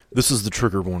This is the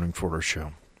trigger warning for our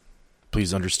show.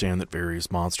 Please understand that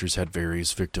various monsters had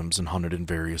various victims and hunted in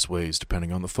various ways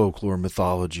depending on the folklore,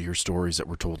 mythology, or stories that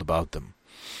were told about them.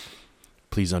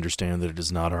 Please understand that it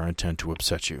is not our intent to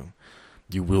upset you.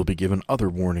 You will be given other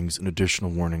warnings and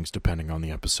additional warnings depending on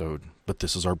the episode, but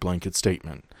this is our blanket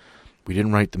statement. We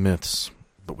didn't write the myths,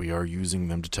 but we are using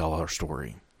them to tell our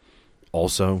story.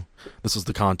 Also, this is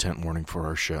the content warning for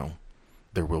our show.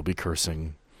 There will be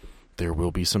cursing. There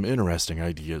will be some interesting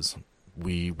ideas.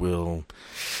 We will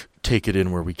take it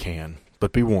in where we can,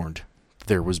 but be warned,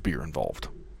 there was beer involved.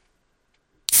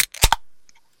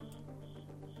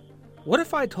 What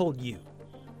if I told you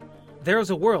there is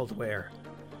a world where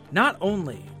not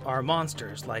only are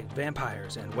monsters like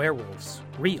vampires and werewolves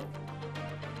real,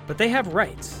 but they have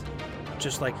rights,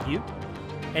 just like you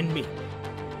and me.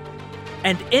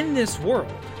 And in this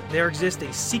world, there exists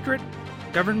a secret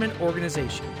government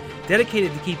organization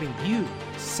dedicated to keeping you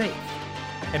safe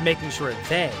and making sure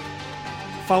they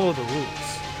follow the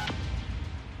rules.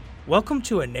 Welcome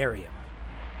to Anarium,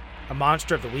 a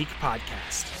Monster of the Week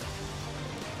podcast.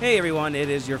 Hey everyone, it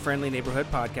is your friendly neighborhood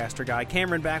podcaster guy,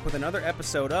 Cameron, back with another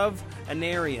episode of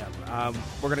Anarium.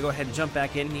 We're going to go ahead and jump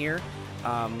back in here,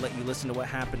 let you listen to what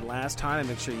happened last time, and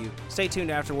make sure you stay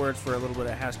tuned afterwards for a little bit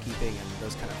of housekeeping and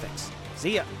those kind of things.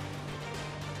 See ya!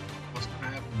 What's going to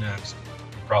happen next?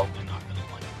 You're probably not going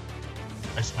to like it.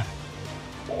 I smack.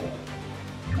 Oh,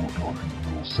 you were building a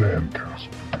little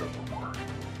sandcastle together, were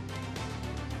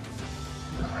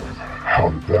you? How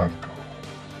did that go?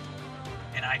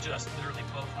 And I just literally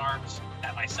both arms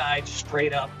at my side,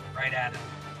 straight up, right at him,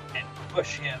 and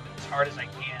push him as hard as I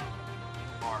can.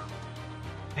 Are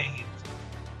bathed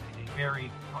in a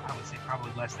very, I would say,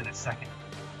 probably less than a second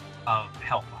of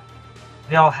hellfire.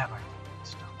 They all have ideas and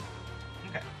stuff.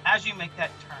 Okay, as you make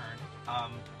that turn,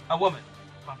 a woman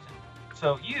bumps in.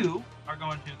 So you are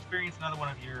going to experience another one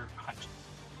of your hunches.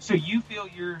 So you feel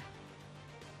your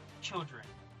children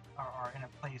are in a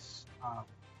place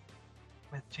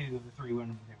with two of the three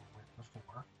women they were with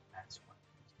before. That's what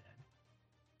was dead.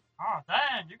 Oh,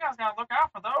 dang, you guys gotta look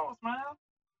out for those, man.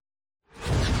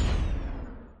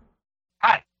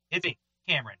 Hi, it's me,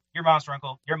 Cameron, your monster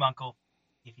uncle, your munkle,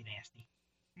 if you nasty.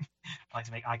 I like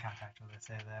to make eye contact when I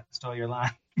say that. Stole your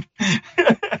line.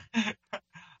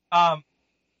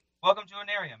 Welcome to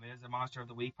Anarium. It is a Monster of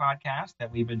the Week podcast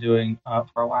that we've been doing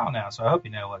for a while now, so I hope you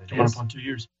know what it Coming is. up on 2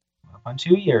 years. Up on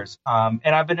 2 years. And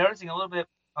I've been noticing a little bit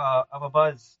of a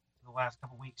buzz the last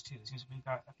couple weeks, too. It seems we've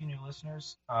got a few new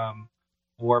listeners,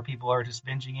 or people are just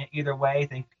binging it. Either way,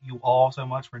 thank you all so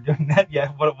much for doing that. Yeah,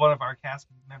 one of our cast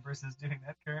members is doing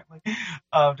that currently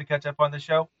to catch up on the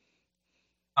show.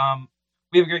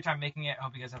 We have a great time making it. I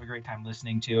hope you guys have a great time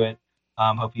listening to it.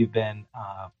 Hope you've been...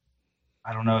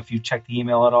 I don't know if you checked the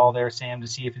email at all there, Sam, to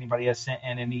see if anybody has sent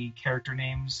in any character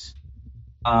names.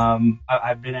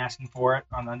 I've been asking for it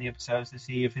on the episodes to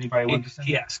see if anybody wanted to send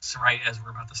He asks right as we're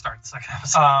about to start the second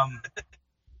episode.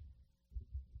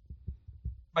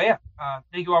 But yeah,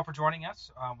 thank you all for joining us.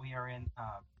 We are in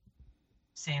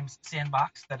Sam's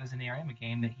Sandbox, that is Anarium,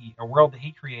 a world that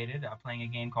he created, playing a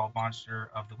game called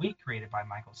Monster of the Week, created by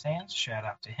Michael Sands. Shout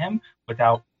out to him.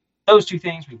 Without those two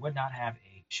things, we would not have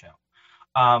a show.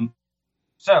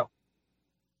 So,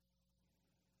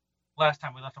 last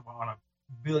time we left on a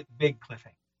big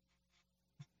cliffhanger.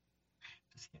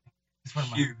 Just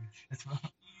kidding. It's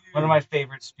one of my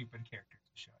favorite stupid characters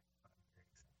to show.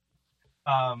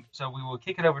 So we will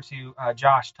kick it over to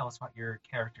Josh. Tell us about your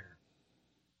character.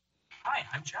 Hi,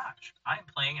 I'm Josh. I'm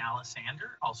playing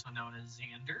Alisander, also known as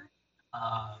Xander,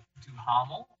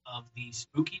 Duhamel of the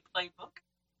Spooky Playbook,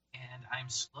 and I'm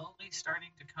slowly starting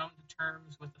to come to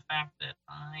terms with the fact that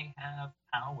I have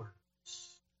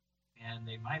powers, and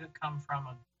they might have come from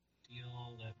a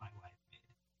deal that my wife made.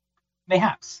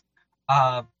 Mayhaps.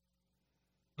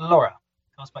 Laura,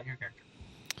 tell us about your character.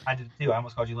 I did too. I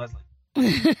almost called you Leslie.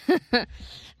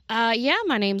 Yeah,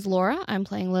 my name's Laura. I'm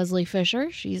playing Leslie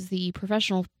Fisher. She's the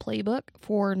professional playbook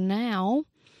for now.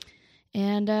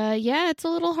 And yeah, it's a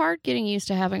little hard getting used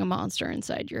to having a monster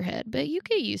inside your head, but you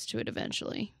get used to it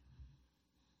eventually.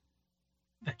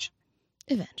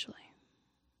 Eventually.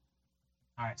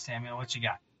 All right, Samuel, what you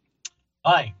got?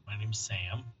 Hi, my name's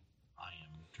Sam. I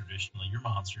am traditionally your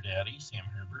monster daddy, Sam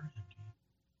Herber.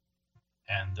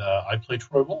 And I play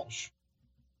Troy Walsh.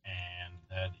 And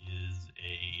that is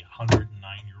a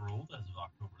 109-year-old as of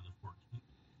October the 14th.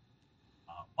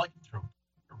 Lycanthrope,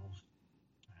 werewolf.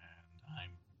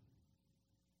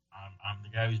 And I'm the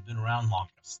guy who's been around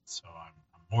longest, so I'm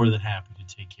more than happy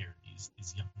to take care of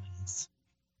these younglings.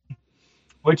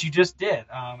 What you just did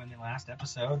in the last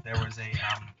episode, there was a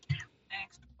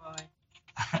Thanks, bye.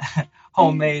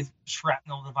 homemade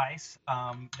shrapnel device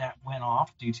that went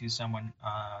off due to someone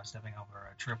stepping over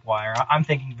a tripwire. I'm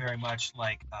thinking very much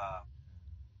like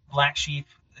Black Sheep,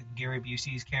 Gary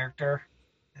Busey's character,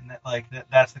 and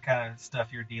that's the kind of stuff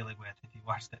you're dealing with if you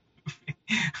watch that movie.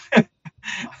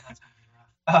 Oh, that's gonna be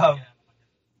rough. Yeah.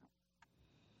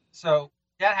 So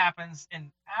that happens,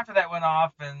 and after that went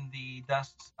off, and the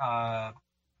dust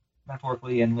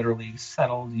metaphorically and literally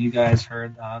settled, you guys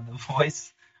heard the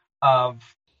voice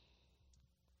of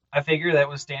a figure that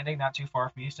was standing not too far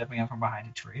from you, stepping out from behind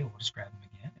a tree. We'll describe him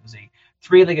again. It was a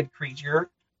three-legged creature,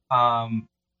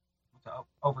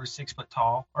 over 6 foot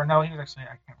tall. Or no, he was actually,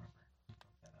 I can't remember.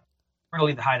 We're going to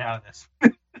leave the height out of this.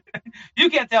 You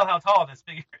can't tell how tall this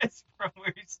figure is from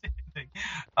where he's standing.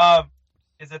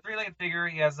 It's a three-legged figure.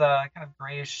 He has a kind of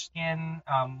grayish skin,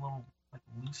 little like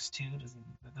loose too. It doesn't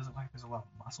look like there's a lot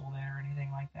of muscle there or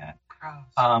anything like that.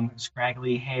 Gross.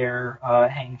 Scraggly hair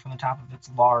hanging from the top of its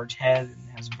large head, and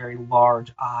has very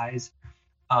large eyes.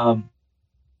 And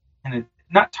it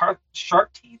not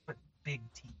sharp teeth, but big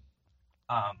teeth.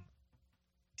 And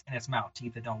its mouth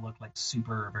teeth that don't look like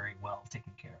super very well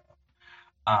taken care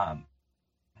of.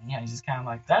 And yeah, he's just kind of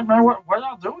like, "That man, what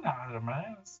y'all doing out here,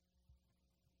 man? It's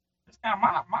kind of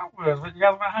my woods. What, you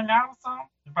guys want to hang out or something?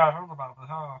 You probably heard about this,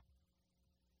 huh?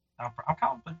 I'm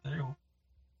kind of a big deal."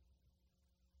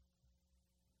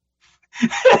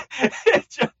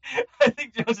 I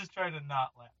think Joe's just trying to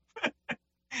not laugh.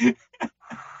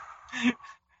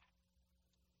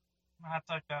 I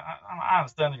take that. I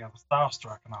understand you got the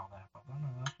starstruck and all that, but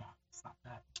it's not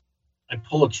that. I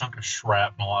pull a chunk of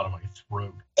shrapnel out of my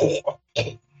throat.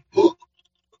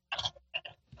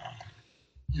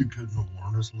 You couldn't have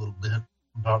warned us a little bit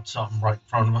about something right in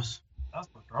front of us. That's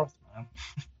what gross, man.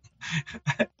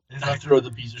 I throw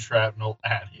the piece of shrapnel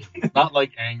at him. Not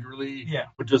like angrily, Yeah.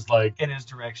 but just like In his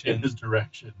direction. in his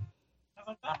direction. I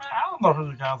was like, "Man, I don't know who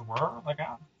you guys were. Like,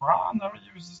 for all I know,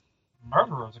 you was just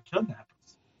murderers or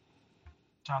kidnappers.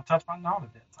 Trying to touch my naughty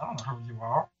bits. I don't know who you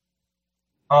are."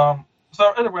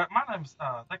 So anyway, my name's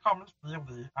they call me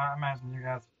Fieldy. I imagine you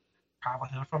guys probably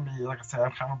hear from me. Like I said,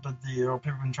 I'm kind of a big deal.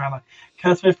 People have been trying to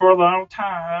catch me for a long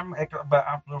time, but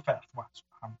I'm real fast. Watch,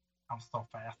 I'm so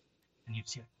fast, and you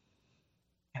see it.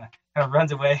 Kind of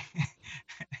runs away.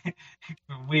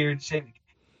 Weird shape.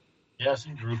 Yeah, I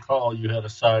seem to recall you had a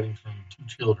sighting from 2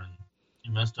 children.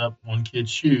 You messed up one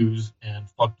kid's shoes and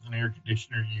fucked an air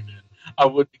conditioner unit. I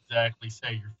wouldn't exactly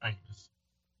say you're famous.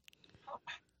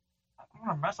 I'm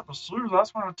gonna mess up his shoes. I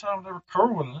just wanted to tell him they were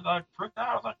cool, and he like freaked out.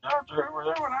 I was like, "Yo, dude, who are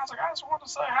you?" And I was like, "I just wanted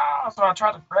to say hi." So I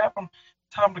tried to grab him,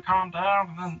 tell him to calm down,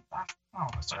 and then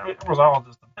so it was all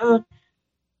just a big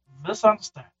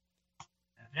misunderstanding.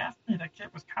 If you ask me, that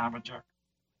kid was kind of a jerk.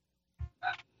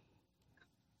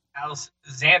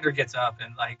 Xander gets up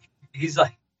and he's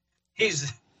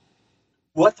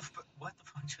what the fuck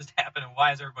just happened, and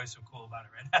why is everybody so cool about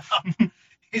it right now?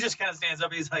 He just kind of stands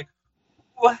up. And he's like,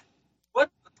 what the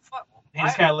fuck? He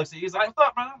just kind of looks at you. He's like, "What's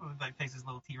up, man?" And like takes his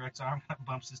little T-Rex arm,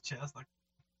 bumps his chest, like.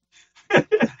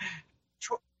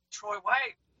 Troy,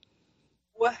 why?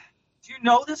 What? Do you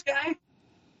know this guy?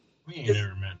 We ain't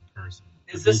never met in person.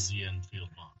 Is But this- he's the Enfield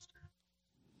monster?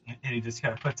 And he just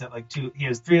kind of puts it like two. He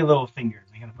has 3 little fingers.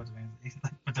 And he kind of puts it. He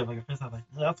puts it like a fist. I'm like,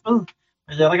 "Yeah, that's me."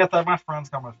 But yeah, like I said, my friends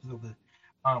call me Fieldy.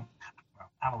 Well,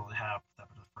 I don't really have that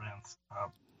many friends.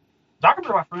 Y'all can be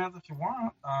my friends if you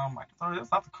want. I can tell you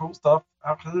there's lots of cool stuff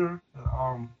out here.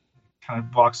 Kind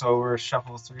of walks over,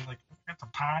 shuffles through. Like, I got some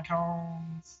pine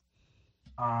cones.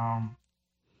 I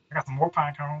got some more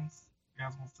pine cones. You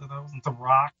guys want to see those? And some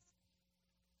rocks.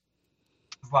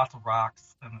 There's lots of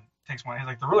rocks. And it takes one. He's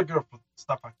like, "They're really good for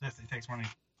stuff like this." He takes one. He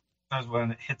throws one.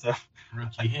 And it hits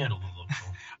Rookie handle a little.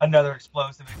 another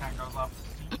explosive. It kind of goes off.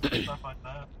 Stuff like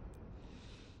that.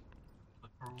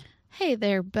 Look cool. Hey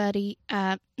there, buddy.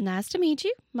 Nice to meet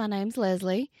you. My name's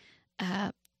Leslie.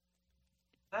 Dang,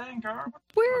 girl.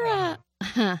 We're,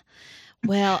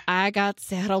 well, I got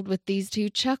saddled with these 2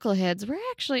 chuckleheads. We're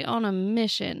actually on a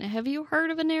mission. Have you heard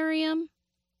of Anarium?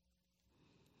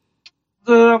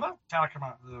 Yeah, that kind of come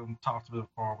out and talk to me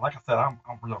before. Like I said, I'm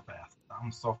real fast.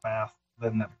 I'm so fast they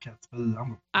never catch me.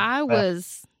 I fast.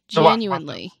 was So watch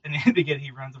genuinely, this. And again,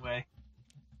 he runs away.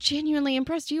 genuinely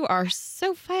impressed. You are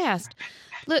so fast.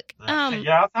 Look,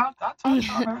 Yeah, I tell you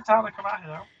every time they come out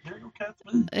here, you'll catch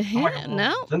me. I'm like a little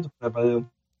no, gingerbread man.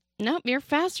 nope, you're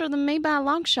faster than me by a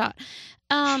long shot.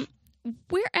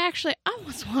 We're actually, I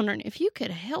was wondering if you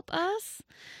could help us.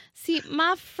 See,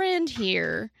 my friend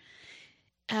here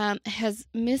has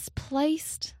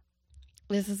misplaced,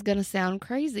 this is going to sound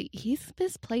crazy, he's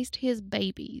misplaced his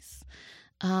babies.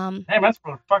 Um, Damn, that's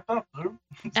really fucked up, dude.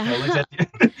 So looks at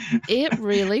you. it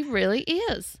really, really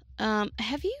is.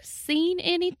 Have you seen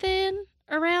anything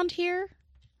around here?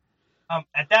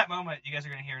 At that moment, you guys are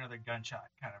going to hear another gunshot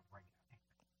kind of ring.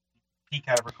 He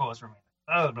kind of recoils from me.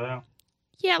 Oh, bro.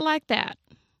 Yeah, like that.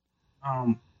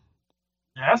 Yeah,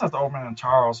 that's just the old man and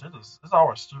Charles. It's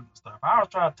always shooting stuff. I always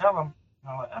try to tell him,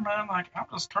 like, hey, man, like, I'm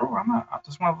just cool. I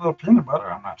just want a little peanut butter.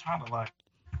 I'm not trying to, like,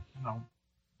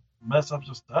 mess up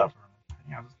your stuff or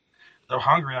anything. They're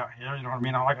hungry out here. You know what I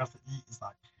mean? All I got to eat is,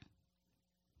 like,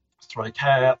 stray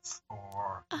cats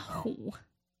or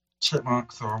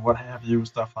chipmunks or what have you,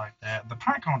 stuff like that. The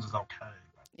pine cones is okay.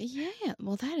 Yeah,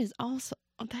 well, that is awful.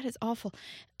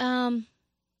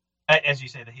 As you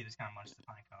say, that he just kind of munched the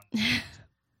pine cone.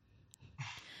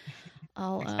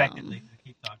 I'll Expectedly to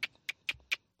keep talking.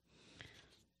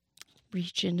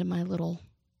 reach into my little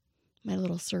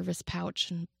service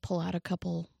pouch and pull out a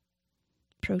couple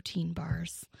protein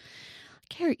bars.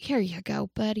 Here you go,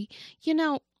 buddy.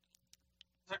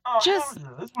 Like, oh, just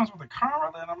hell yeah. This one's with the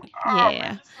caramel in them. Yeah.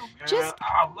 Man, it's so good.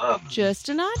 I love this. just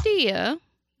an idea.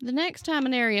 The next time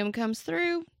an Arium comes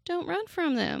through, don't run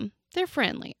from them. They're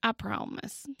friendly, I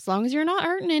promise. As long as you're not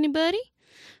hurting anybody,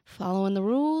 following the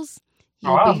rules.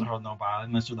 I wasn't hurting nobody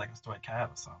unless you're like a stray cat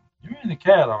or something. You ain't a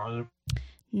cat, are you?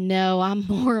 No, I'm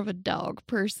more of a dog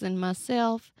person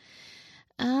myself.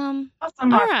 All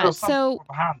right, so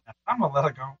behind that. I'm gonna let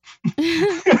it go.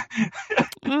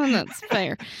 well, that's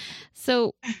fair.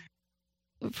 So,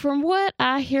 from what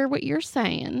I hear, what you're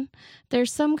saying,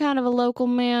 there's some kind of a local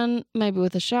man, maybe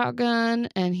with a shotgun,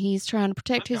 and he's trying to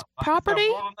protect his property.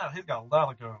 He's got a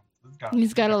lot of guns.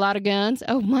 He's got a lot of guns.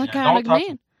 Oh, my kind of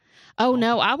man. Oh,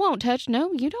 no, I won't touch.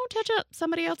 No, you don't touch up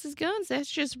somebody else's guns. That's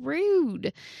just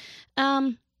rude.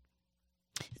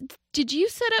 Did you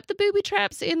set up the booby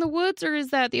traps in the woods, or is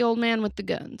that the old man with the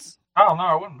guns? Oh,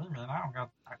 no, it wasn't me, man. I don't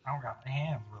got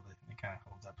hands with it. He kind of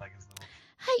holds up like his little...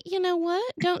 Hey, you know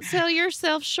what? Don't sell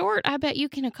yourself short. I bet you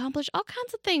can accomplish all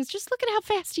kinds of things. Just look at how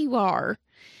fast you are.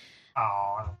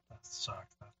 Oh, that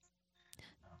sucks.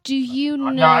 Do you know...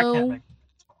 No, I can't make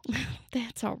it.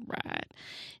 That's all right.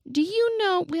 Do you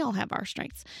know... We all have our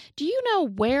strengths. Do you know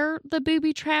where the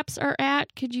booby traps are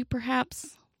at? Could you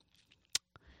perhaps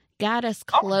guide us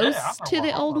close to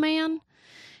the old man?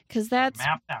 Because that's...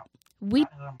 Mapped out.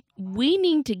 We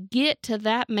need to get to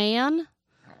that man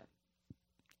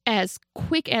as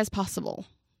quick as possible.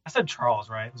 I said Charles,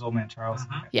 right? It was old man Charles.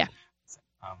 Mm-hmm. Yeah.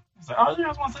 He's like, oh, you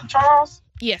guys want to see Charles?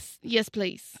 Yes,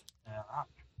 please. Yeah, I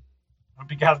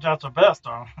hope you guys got your best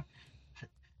on.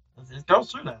 Just go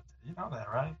through that. You know that,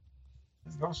 right?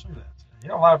 Just go through that. You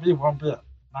don't like me one bit.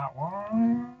 Not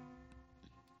one.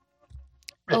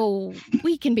 Oh,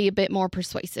 we can be a bit more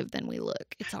persuasive than we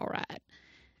look. It's all right.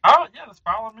 Oh, yeah, just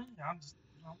follow me. I'm just,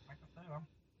 like I said,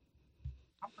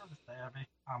 I'm pretty savvy.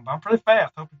 I'm pretty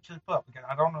fast. Hope you keep up. Because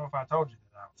I don't know if I told you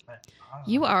that I was fast.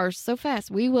 You are so fast.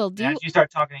 We will do as you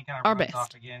start talking, he kind of our runs best.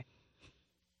 off again.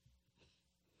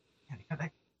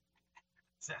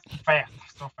 Fast.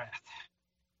 So fast.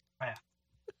 Fast.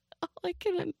 Oh, I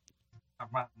couldn't.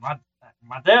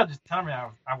 My dad just told me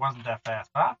I wasn't that fast.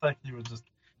 But I think he was just,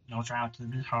 trying to keep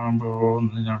me humble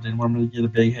and, didn't want me to get a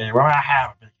big head. Well, I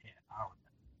have a big head.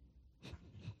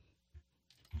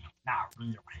 Not real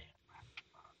head.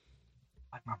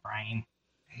 Like my brain.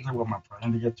 I don't want my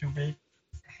brain to get too big.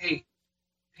 Hey,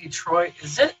 Troy,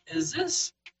 is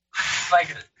this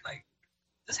like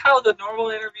this how the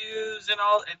normal interviews and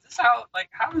all? Is this how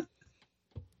does?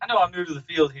 I know I'm new to the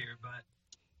field here, but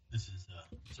This is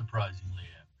surprisingly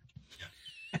average.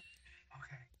 Yeah.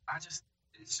 okay.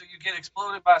 So you get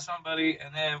exploded by somebody,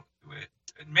 and then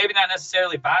maybe not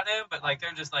necessarily by them, but like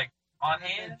they're just like on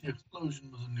hand. The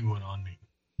explosion was a new one on me.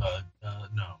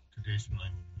 No, traditionally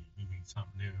when we meet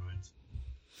something new, it's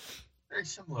very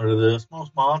similar to this.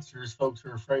 Most monsters, folks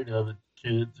are afraid of it.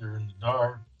 Kids are in the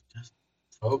dark. Just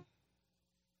folk.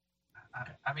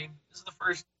 I mean, this is the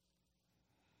first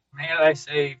man I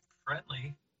say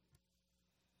friendly,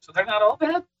 so they're not all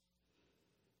bad.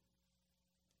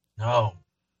 No,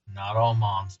 not all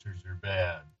monsters are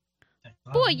bad.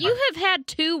 Boy, you have had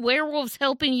 2 werewolves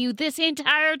helping you this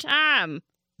entire time.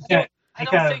 Yeah. I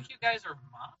don't think you guys are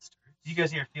monsters. You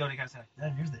guys hear Field, you guys say,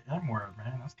 yeah, use the M word,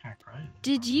 man. That's kind of crazy.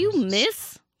 Did you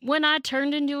miss when I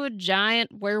turned into a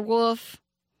giant werewolf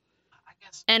I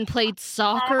guess and played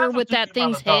soccer with that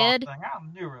thing's head? I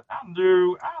knew it. I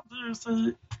knew.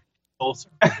 See. Full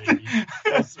circle, baby.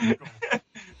 Full circle.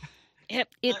 Yep,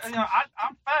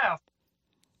 I'm fast,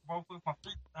 both with my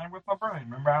feet and with my brain.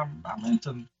 Remember, I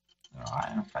mentioned,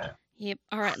 I am fast. Yep.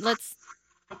 All right, let's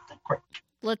Quick.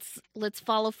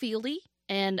 follow Fieldy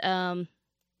and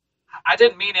I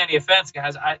didn't mean any offense,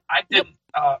 guys. I didn't.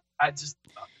 I just.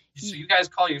 So you guys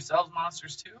call yourselves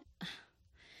monsters too?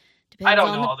 I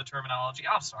don't know all the terminology.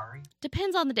 I'm sorry.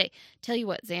 Depends on the day. Tell you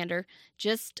what, Xander,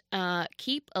 just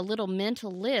keep a little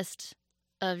mental list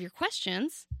of your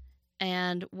questions,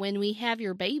 and when we have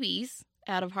your babies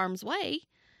out of harm's way,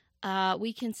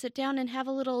 we can sit down and have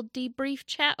a little debrief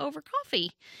chat over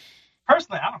coffee.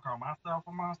 Personally, I don't call myself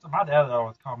a monster. My dad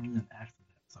always called me an accident,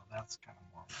 so that's kind of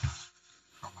more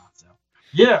for myself.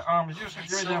 Yeah, if you just That's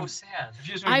give me so them, sad. if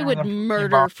you just I give me would them murder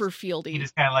boxes, for he Fieldy.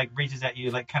 just kind of like reaches at you,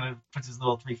 like kind of puts his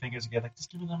little 3 fingers together. Like,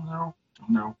 just give me them little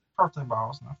protein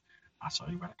balls. No, I'll show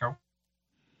you where to go.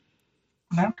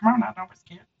 Now, come on now, don't be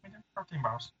scared. Give me them protein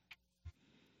balls.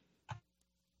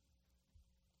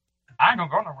 I ain't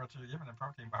gonna go nowhere till you give me them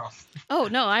protein balls. Oh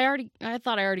no, I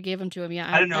thought I already gave them to him.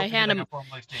 Yeah, I didn't know I if you hand did, him like, a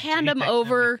formal exchange. hand So him he texted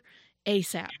over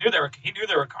ASAP. He knew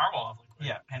they were caramel awfully quick.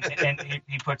 Yeah, and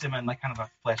he puts him in like kind of a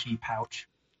fleshy pouch.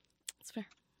 That's fair.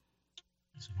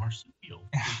 It's a marsupial.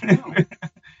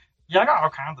 Yeah, I got all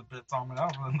kinds of bits on me. I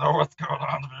don't really know what's going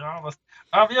on, to be honest.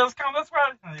 Yeah, it's kind of this way.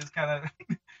 And he's kind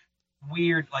of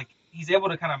weird. Like, he's able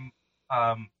to kind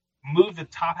of move the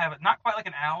top half, not quite like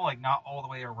an owl, like not all the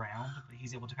way around, but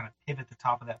he's able to kind of pivot the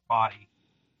top of that body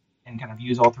and kind of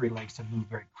use all 3 legs to move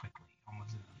very quickly.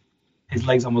 Almost, his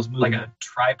legs almost move Like a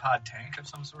tripod tank of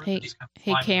some sort. Hey, Just kind of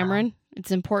hey, flying Cameron, around.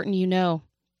 it's important you know.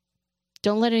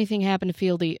 Don't let anything happen to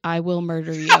Fieldy. I will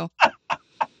murder you.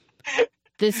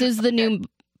 This is the new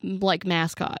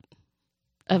mascot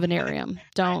of Venarium.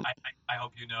 Don't. I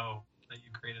hope you know that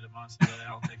you created a monster that I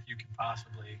don't think you can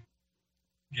possibly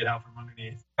get out from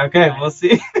underneath. Okay, we'll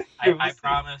see. I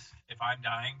promise, if I'm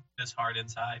dying this hard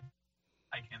inside,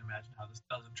 I can't imagine how this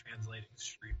doesn't translate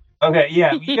extremely. Okay,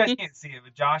 yeah, you guys can't see it,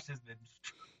 but Josh has been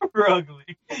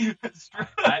struggling.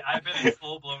 I've been in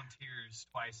full-blown tears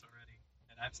twice already,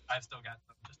 and I've still got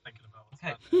them just thinking about what's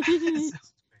happening.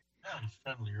 Yeah, he's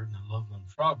friendlier than the Loveland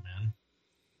Frogman.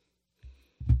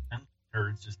 And the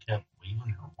birds just kept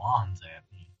waving their wands at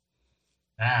me.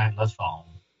 Alright, let's follow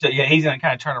him. So yeah, he's gonna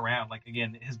kind of turn around. Like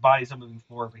again, his body's still moving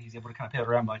forward, but he's able to kind of pivot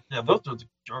around. Like, yeah, those dudes are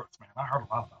jerks, man. I heard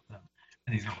a lot about them.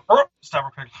 And he's gonna stab her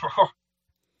pick.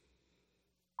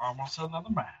 Almost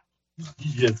another man.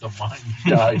 He gets a mind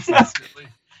dies instantly.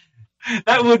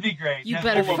 That would be great. You That's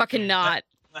better cool. fucking not.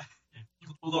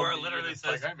 Laura literally It's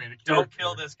says, like, I made a "Don't character.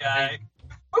 kill this guy."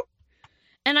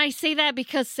 And I say that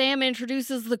because Sam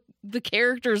introduces the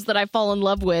characters that I fall in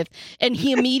love with, and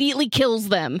he immediately kills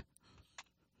them.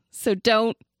 So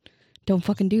don't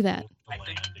fucking do that.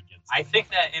 I think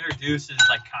that introduces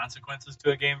consequences to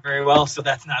a game very well, so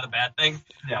that's not a bad thing.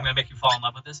 Yeah. I'm gonna make you fall in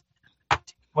love with this.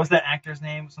 What's that actor's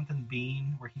name? Something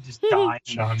Bean, where he just died.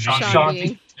 Sean Sean Bean.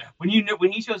 Bean. Yeah.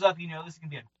 When he shows up, you know this is gonna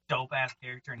be a dope ass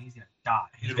character, and he's gonna die.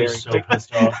 He's He very was so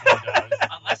pissed off. when he died.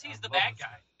 Unless he's the bad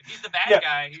guy. If he's the bad Yeah.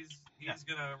 guy, he's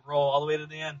gonna roll all the way to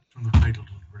the end. From the cradle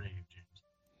to the grave, James.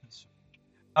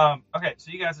 Okay,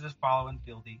 so you guys are just following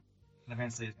Fieldy, and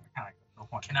eventually it's gonna kind of go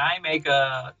point. Can I make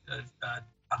a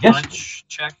Yes. hunch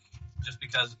check? Just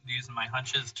because using my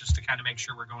hunches, just to kind of make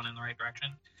sure we're going in the right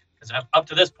direction. Because up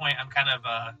to this point, I'm kind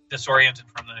of disoriented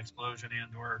from the explosion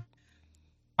and/or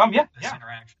Yeah, this yeah.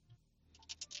 interaction.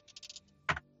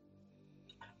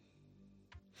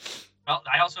 Well,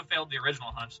 I also failed the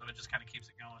original hunch, so it just kind of keeps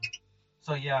it going.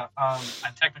 So yeah, I'm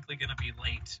technically going to be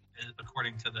late,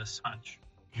 according to this hunch.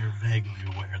 You're vaguely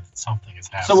aware that something is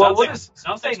happening. So what Something's is-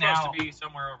 let's say supposed now- to be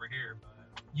somewhere over here,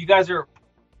 but you guys are.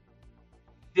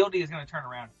 Fieldy is gonna turn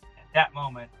around. At that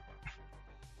moment,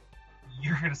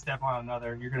 you're gonna step on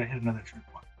another. You're gonna hit another trip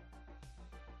one.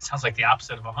 it sounds like the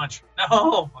opposite of a hunch.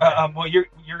 No. Okay. Well, you're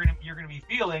gonna be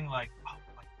feeling like, oh,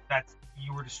 like that's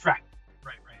you were distracted.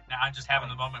 Right. Now I'm just having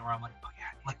the moment where I'm like, oh yeah,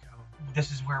 let go.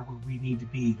 This is where we need to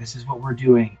be. This is what we're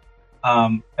doing.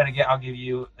 And again, I'll give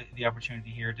you the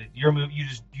opportunity here to your move. You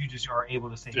just are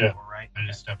able to say Yeah. more, right? I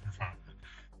just stepped in front of it.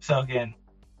 So again,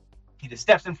 he just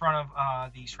steps in front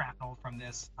of the shrapnel from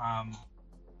this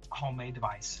homemade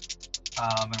device.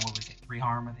 And what we say, 3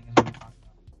 harm, I think is what we're talking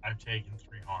about. I've taken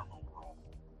 3 harm overall.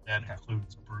 That Okay.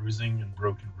 includes bruising and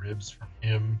broken ribs from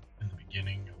him in the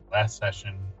beginning of last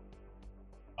session,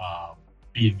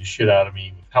 beating the shit out of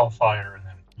me with hellfire, and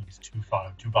then these 2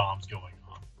 bombs going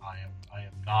on. I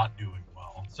am not doing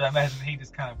well. So I imagine he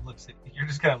just kind of looks at you're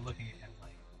just kind of looking at him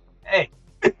like, hey.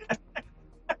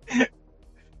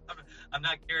 I'm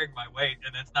not carrying my weight,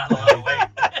 and it's not a lot of weight.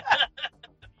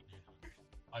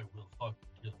 I will fucking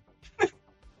kill you.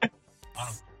 I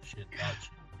don't give a shit about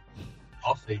you.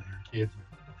 I'll save your kids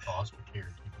from foster care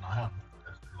and keep an eye on them for the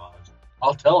rest of their lives.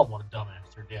 I'll tell them what a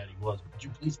dumbass their daddy was. Would you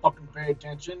please fucking pay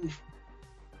attention?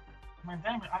 Man,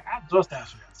 damn it, I just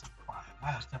asked you guys.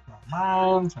 I was stepping on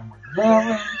mines, and we're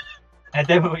yelling. And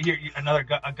then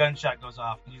a gunshot goes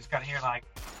off, and you just kind of hear like,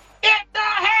 "Get the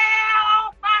hell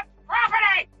off my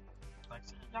property!" Like,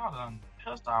 see, y'all done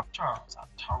pissed off Charles. I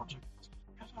told you.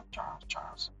 Pissed off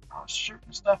Charles. I was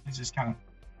shooting stuff.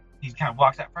 He kind of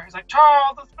walks out front. He's like,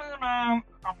 "Charles, it's me, man.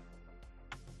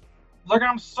 Look,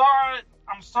 I'm sorry.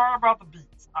 I'm sorry about the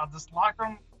beets. I just like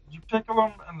them. You pickle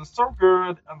them, and they're so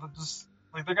good, and they're just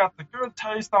like they got the good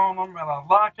taste on them, and I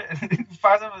like it." And he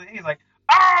finds out, he's like,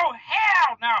 "Oh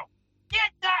hell no!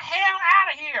 Get the hell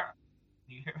out of here!"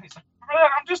 And you hear him, he's like, "Man,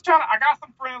 I'm just trying to. I got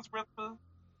some friends with me.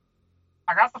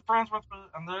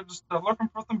 And they're looking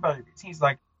for some babies." He's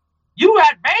like, "You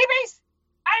had babies?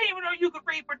 I didn't even know you could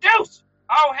reproduce.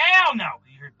 Oh hell no!"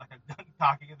 You hear like a gun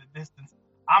talking in the distance.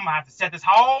 "I'm gonna have to set this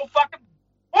whole fucking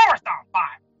forest on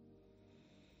fire."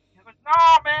 He's like,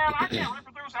 "No, man, I can't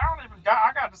reproduce.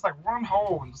 I got just like one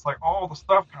hole, and just like all the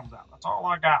stuff comes out. That's all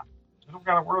I got. You don't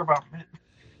gotta worry about me."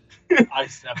 I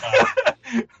step out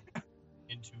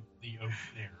into the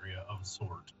open area of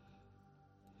sort.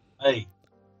 Hey,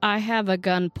 I have a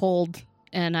gun pulled,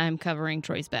 and I'm covering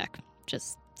Troy's back.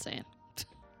 Just saying.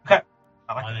 Okay.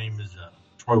 my name is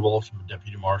Troy Walsh. I'm a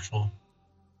deputy marshal.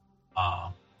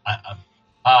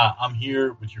 I'm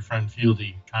here with your friend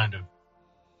Fieldy. Kind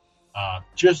of,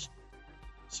 just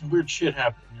some weird shit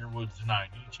happened in your woods tonight.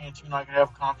 Any chance you and I could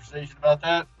have a conversation about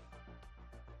that?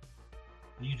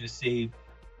 You just see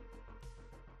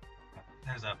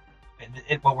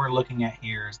what we're looking at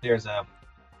here is actually,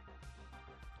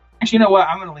 you know what?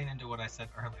 I'm going to lean into what I said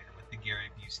earlier with the Gary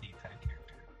Busey type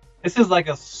character. This is like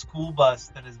a school bus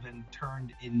that has been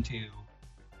turned into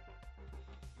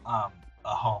a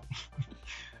home.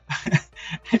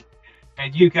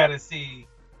 And you kind of see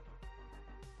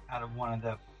out of one of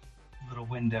the little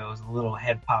windows, a little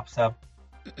head pops up.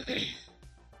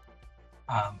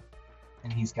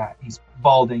 And he's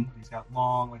balding. He's got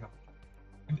long,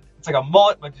 it's like a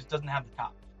mullet, but just doesn't have the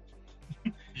top.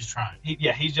 He's trying.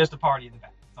 He's just a party in the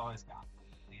back. That's all he's got.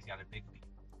 He's got a big beard.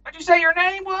 What'd you say your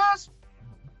name was?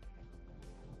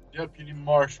 Deputy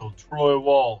Marshal Troy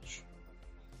Walsh.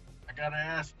 I gotta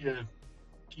ask you,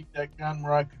 keep that gun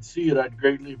where I can see it. I'd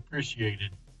greatly appreciate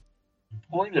it. You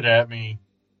pointed at me.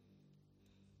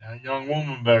 That young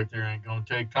woman back there ain't gonna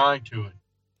take time to it.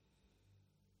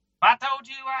 If I told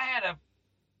you I had a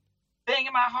thing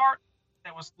in my heart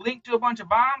that was linked to a bunch of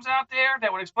bombs out there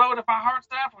that would explode if my heart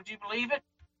stopped, would you believe it?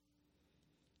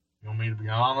 You want me to be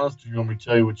honest, or you want me to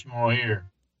tell you what you want to hear?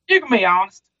 You can be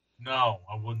honest. No,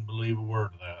 I wouldn't believe a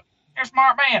word of that. You're a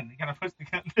smart man. He kind of puts the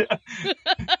gun down.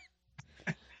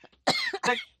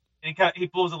 He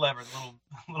pulls a lever.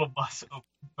 The little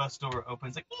bus door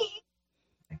opens. Like,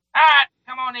 all right,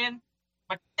 come on in.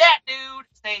 But that dude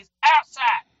stays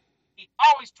outside. He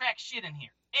always tracks shit in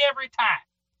here every time.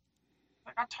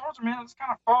 Like I told you, man, it just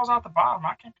kind of falls out the bottom.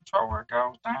 I can't control where it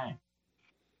goes. Dang.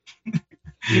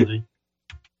 Really?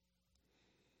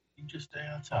 You just stay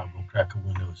outside. We'll crack a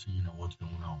window so you know what's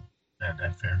going on.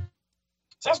 That fair?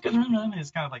 Sounds good to me, man. He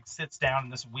just kind of like sits down in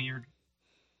this weird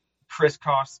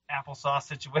crisscross applesauce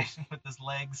situation with his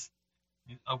legs.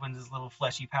 He opens his little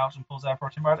fleshy pouch and pulls out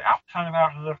 14 bars. I'm hanging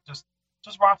out here. Just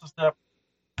watch the step.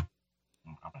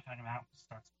 I'll be hanging out.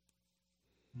 Starts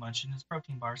munching his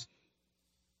protein bars.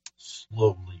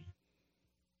 Slowly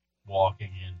walking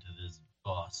into this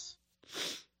bus,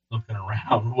 looking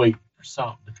around, waiting for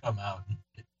something to come out.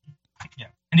 Yeah,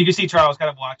 and you can see Charles kind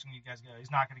of watching you guys go.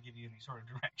 He's not going to give you any sort of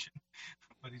direction,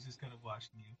 but he's just kind of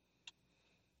watching you.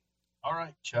 All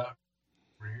right, Chuck.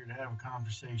 We're here to have a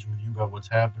conversation with you about what's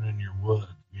happening in your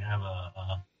woods. We have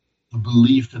a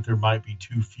belief that there might be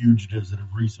 2 fugitives that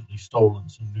have recently stolen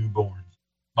some newborns.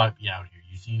 Might be out here.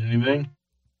 You seen anything?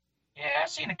 Yeah, I've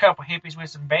seen a couple hippies with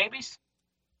some babies.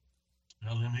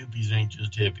 Well, them hippies ain't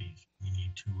just hippies. We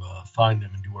need to find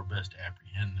them and do our best to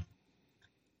apprehend them.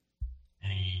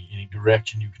 Any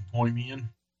direction you can point me in?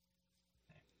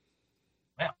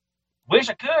 Well, wish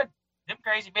I could. Them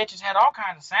crazy bitches had all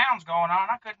kinds of sounds going on.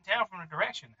 I couldn't tell from the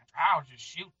direction. I was just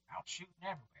shooting. I was shooting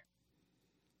everywhere.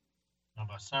 Now,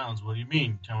 by sounds, what do you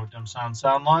mean? Tell me what them sounds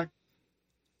sound like?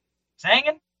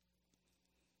 Singing?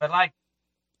 But like,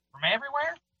 from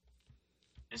everywhere?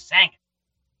 Just singing.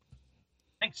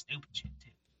 I think stupid shit,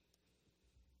 too.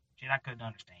 Shit I couldn't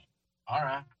understand. All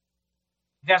right.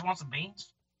 You guys want some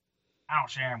beans? I don't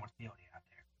share them with Fieldy out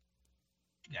there.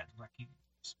 You guys like you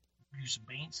use some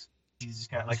beans? He's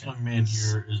just got This young man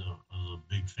here is a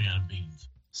big fan of beans.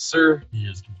 Sir, He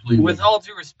is completely... with all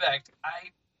due respect,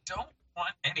 I don't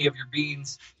want any of your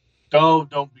beans.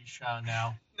 Don't be shy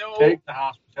now. No, Take the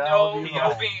hospitality. no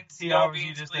home. beans. He No offers you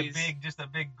beans, just please. a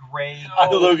big gray. I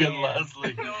look at can.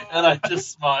 Leslie No. and I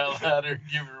just smile at her and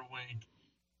give her a wink.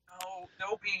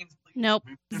 No beans, please. Nope.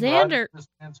 We've been Xander, riding this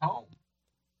man's home.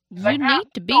 you Like,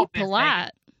 need to be don't be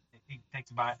polite. He takes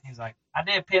a bite. He's like, I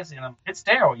did piss in him. It's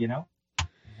sterile, you know. He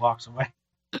walks away.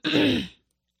 All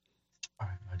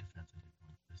right, my defense.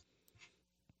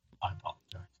 I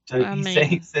apologize. So I he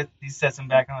mean- he sets him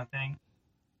back on the thing.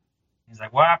 He's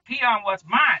like, well, I pee on what's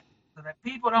mine so that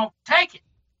people don't take it.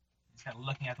 He's kind of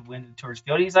looking out the window towards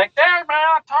Field. He's like, dang, man,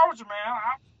 I told you, man.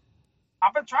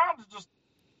 I've been trying to just,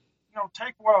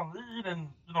 take what I need and,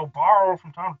 borrow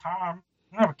from time to time.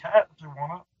 You can have a cat if you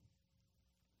want it.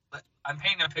 But I'm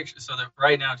painting a picture so that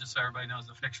right now, just so everybody knows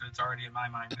the picture that's already in my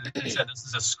mind. He said this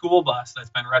is a school bus that's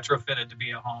been retrofitted to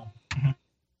be a home. Mhm.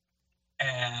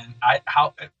 And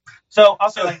So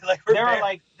also, we're they're in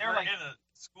like, a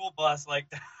school bus like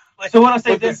that. Like, so when I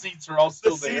say But the this, seats are all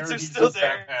still The there. seats are He's still just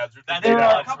there. haphazard. That's there Yeah,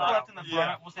 are a that's couple right. left in the front.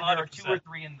 Yeah, We'll say there are 2 or 100%.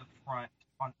 3 in the front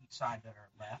on each side that are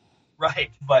left. right.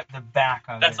 But the back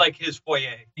of That's it, like his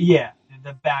foyer. yeah,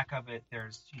 the back of it,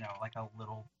 there's like a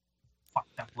little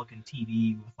fucked up looking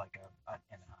TV with like a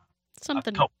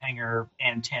Something. coat hanger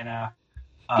antenna.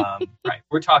 Right.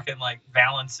 We're talking like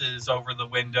valances over the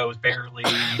windows barely.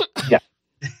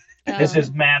 This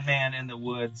is Madman in the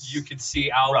Woods. You can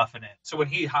see out. roughing it. So when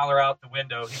he holler out the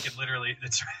window, he could literally,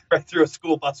 it's right through a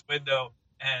school bus window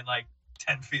and like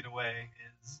 10 feet away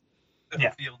is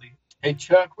Yeah. Fieldy. Hey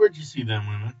Chuck, where'd you see them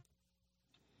women?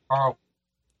 Or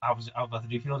I was about to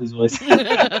do Fieldy's voice.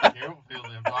 Careful,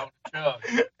 Fieldy. I'm talking to Chuck.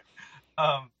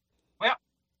 Well,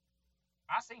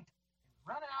 I seen him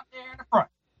running out there in the front,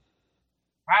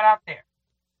 right out there,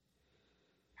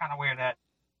 kind of where that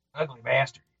ugly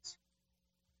bastard is.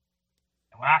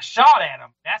 And when I shot at him,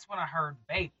 that's when I heard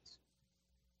babies.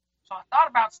 So I thought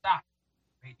about stopping.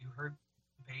 Wait, you heard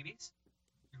the babies?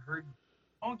 You heard?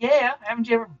 Oh yeah, haven't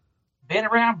you ever been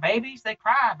around babies? They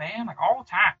cry, man, like all the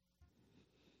time.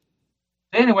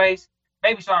 So anyways,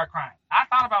 baby started crying. I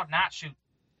thought about not shooting,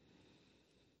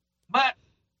 but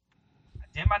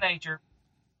it's in my nature.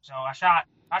 So I shot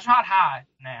high.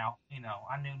 Now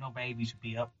I knew no babies would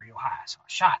be up real high, so I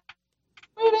shot.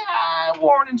 Maybe a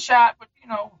warning shot, but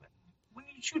when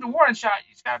you shoot a warning shot,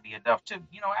 it's got to be enough to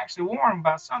actually warn them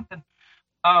about something.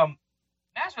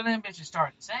 That's when them bitches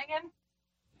started singing.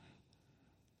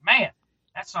 Man,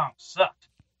 that song sucked.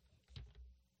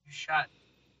 You shot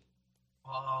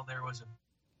while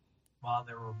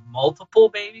there were multiple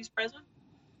babies present?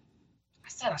 I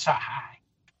said I shot high.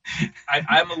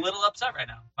 I'm a little upset right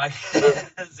now.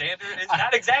 Xander is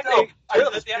not exactly. No, I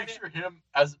thrilled just at the idea. picture him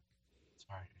as.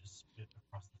 Sorry, I just spit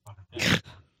across the fucking thing.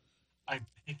 I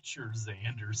picture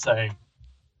Xander saying,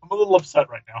 "I'm a little upset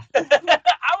right now." I'm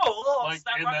a little Like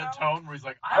upset in right that now. tone where he's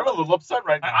like, "I'm a little upset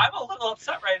right now." I'm a little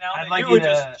upset right now I'd that like you you would to-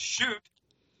 just shoot.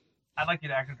 I'd like you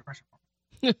to act under pressure.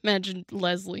 Imagine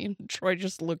Leslie and Troy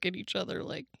just look at each other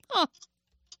like, oh,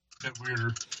 A bit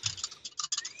weirder.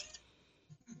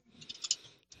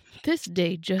 this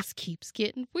day just keeps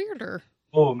getting weirder.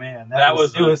 Oh man, That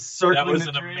was it was That circling was the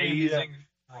an dream, amazing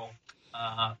roll.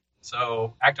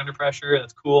 So act under pressure.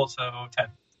 That's cool. So 10.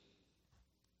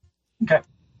 Yeah.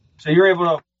 So you're able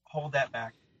to hold that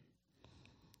back,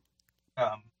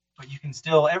 but you can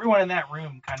still. Everyone in that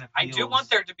room kind of. I do want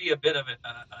there to be a bit of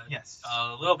Yes.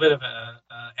 a little bit of a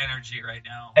energy right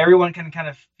now. Everyone can kind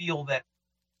of feel that.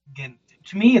 Again,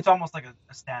 to me, it's almost like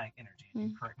a static energy.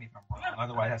 Mm. Correct me if I'm wrong.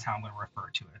 Otherwise, that's how I'm going to refer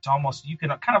to it. It's almost you can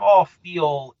kind of all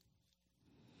feel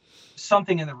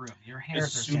something in the room. Your hairs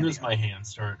As are soon as standing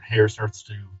my hair starts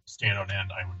to stand on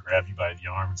end, I would grab you by the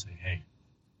arm and say, "Hey,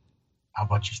 how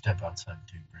about you step outside and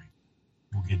take a break?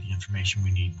 We'll get the information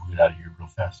we need and we'll get out of here real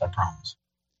fast. I promise."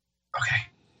 Okay.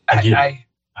 I get it. I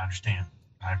I understand.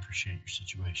 I appreciate your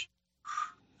situation.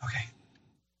 okay.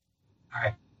 All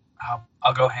right.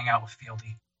 I'll go hang out with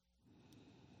Fieldy.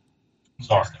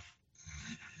 Sorry.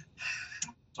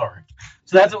 Sorry.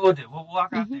 So that's what we'll do. We'll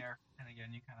walk out Mhm. there, and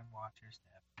again, you kind of watch your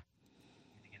step.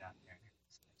 You get out there.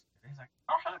 He's like,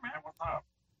 "Oh, hey, man, what's up?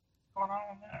 What's going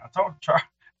on there?" I told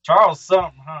Charles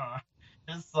something, huh?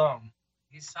 It's something.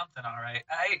 He's something, all right.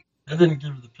 They didn't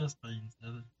give you the piss beans,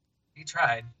 did it? He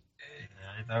tried.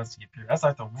 Yeah, that's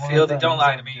like the one. Fieldy, thing don't he's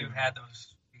lie to ever me. given You've had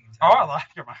those beans. Oh, I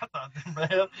like him. I thought they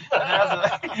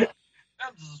bad.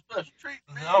 That's a special treat.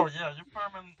 man. Oh yeah, you put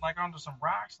him in like under some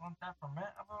rocks, let that ferment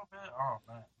a little bit. Oh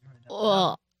man, you really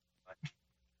Ugh.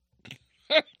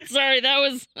 Sorry, that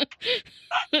was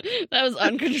that was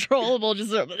uncontrollable.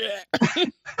 Just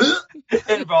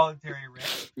involuntary rip.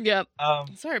 yep.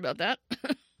 Um, Sorry about that.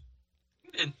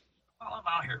 You didn't. While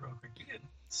I'm out here real quick, you didn't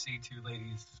see two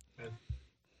ladies with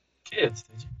kids,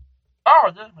 did you?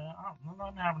 Oh, yeah, man.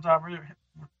 I'm having time out here.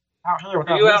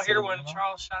 Were you out here when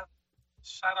Charles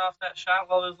shot off that shot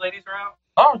while those ladies were out?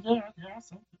 Oh, yeah, I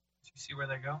see. Did you see where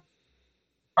they go?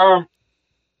 Well,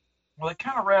 they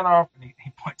kind of ran off, and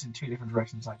he points in two different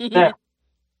directions like that.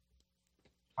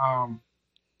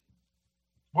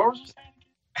 What was you saying again?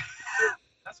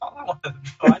 That's all I wanted to know.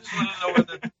 I just wanted to know where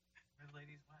the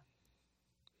ladies went.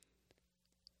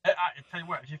 I tell you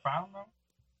what, if you find them, though,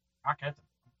 I'll catch them.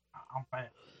 I'm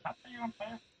fast. I tell you I'm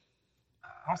fast.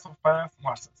 I'm so fast.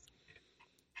 Watch this.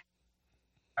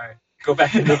 All right. Go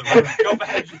back into the room. Go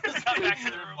back to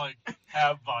the room. Like,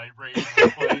 have vibrating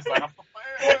plays. Like, I'm so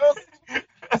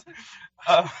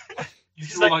fast.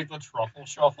 He's doing like the truffle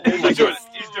shuffle. He's doing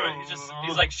it.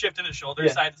 He's like shifting his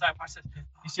shoulders side to side. Watch this.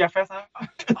 You see how fast I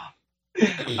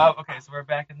am? Okay, so we're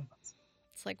back in the bus.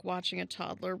 It's like watching a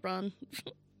toddler run.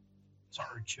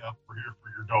 Sorry, Chuck. We're here for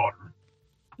your daughter.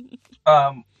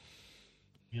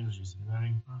 You know, just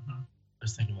anything? I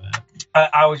was thinking of that.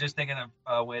 I was just thinking of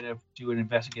a way to do an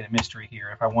investigative mystery here.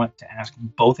 If I want to ask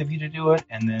both of you to do it,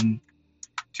 and then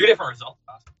two different results,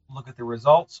 look at the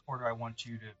results, or do I want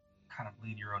you to kind of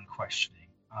lead your own questioning?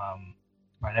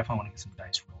 But I definitely want to get some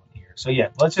dice rolling here. So yeah,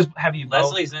 let's just have you.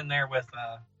 Leslie's in there with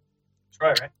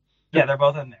Troy, right? Yeah, they're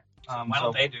both in there. So why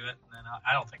don't they do it? And then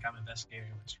I don't think I'm investigating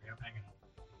a mystery. I'm hanging out.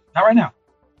 Not right now.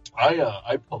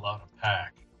 I pull out a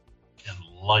pack and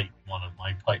light one of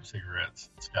my pipe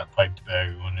cigarettes. It's got pipe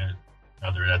tobacco in it.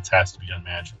 Whether that has to be done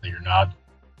magically or not.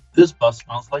 This bus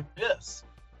smells like piss.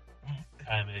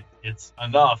 And it's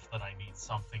enough that I need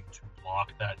something to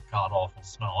block that god-awful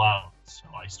smell out. So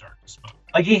I start to smoke.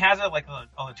 Like he has it like a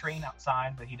latrine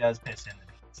outside, but he does piss in it.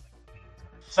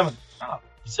 Some of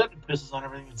He said it pisses on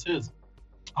everything that's his.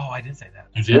 Oh, I did say that.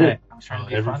 You did? Right. I was trying to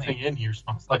be everything funny. in here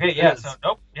smells like okay, piss. yeah, so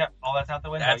nope, yeah, all that's out the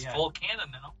window. That's yeah. full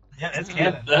canon now. Yeah, it's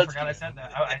canon. I forgot I said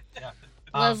that. Yeah.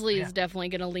 Leslie is definitely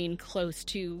going to lean close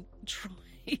to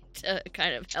Troy to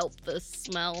kind of help the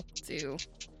smell, too.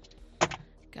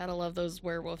 Gotta love those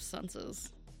werewolf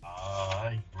senses.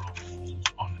 I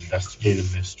rolled on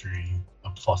investigative mystery a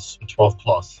 12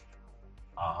 plus.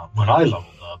 When I leveled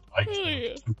up, I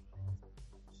killed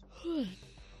 2.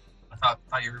 I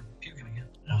thought you were puking again.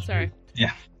 Sorry. Weird.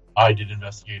 Yeah. I did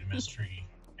investigative mystery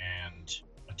and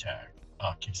attack,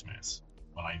 kick some ass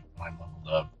when I leveled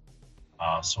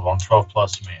up. So on 12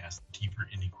 plus, you may ask the keeper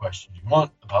any question you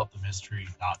want about the mystery,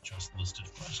 not just listed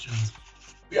questions.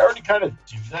 We already kind of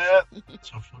do that,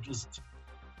 so if you'll just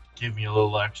give me a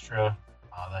little extra,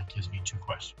 that gives me 2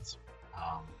 questions.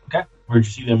 Okay. Where'd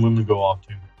you see them women go off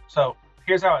to? So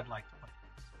here's how I'd like to play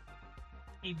this.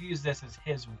 He views this as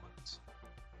his woods.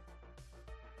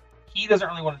 He doesn't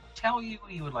really want to tell you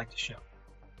what he would like to show.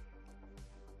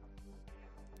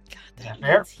 God, Is that that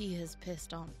fair? means he has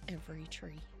pissed on every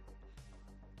tree.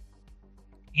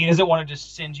 He doesn't want to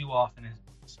just send you off in his.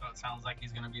 So it sounds like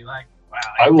he's going to be like, wow.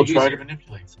 I will try to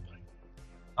manipulate somebody.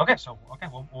 Okay, so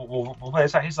we'll play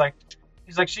this out. He's like,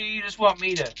 so you just want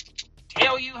me to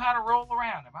tell you how to roll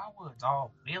around in my woods,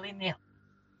 all willy-nilly.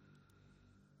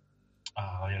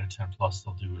 I got a 10 plus.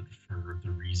 They'll do it for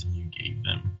the reason you gave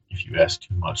them. If you ask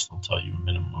too much, they'll tell you a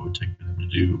minimum it would take for them to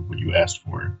do what you asked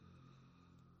for.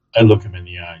 I look him in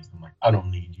the eyes. I'm like, I don't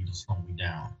need you to slow me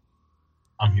down.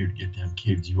 I'm here to get them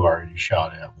kids you already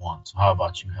shot at once. So how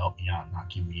about you help me out and not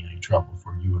give me any trouble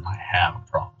for you and I have a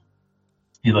problem?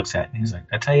 He looks at me. He's like,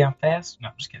 I tell you I'm fast? No,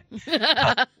 I'm just kidding.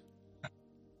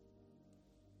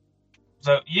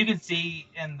 So you can see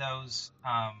in those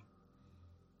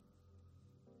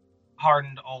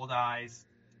hardened old eyes,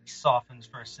 he softens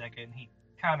for a second. He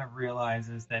kind of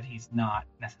realizes that he's not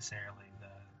necessarily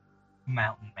the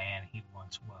mountain man he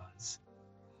once was.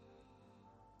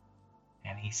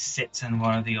 And he sits in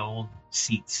one of the old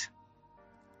seats.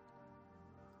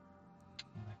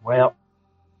 He's like, well,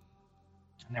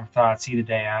 I never thought I'd see the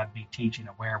day I'd be teaching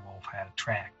a werewolf how to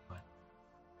track, but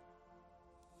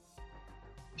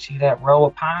you see that row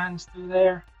of pines through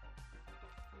there?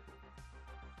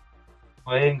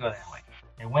 Well, they didn't go that way.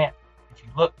 They went. If you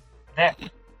look at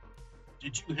that,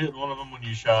 Did you hit one of them when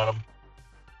you shot him?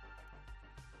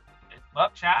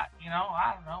 buckshot,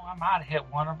 I don't know. I might have hit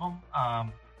one of them.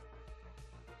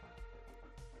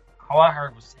 All I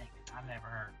heard was singing. I never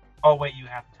heard. Oh, wait, you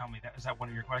have to tell me that. Is that one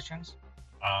of your questions?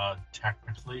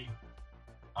 Technically.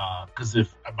 Because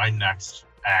if my next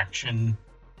action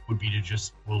would be to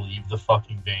just leave the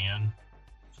fucking van,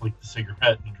 flick the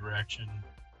cigarette in a direction,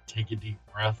 take a deep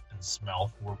breath, and smell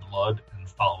for blood, and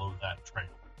follow that trail.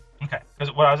 Okay,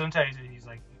 because what I was going to tell you is he's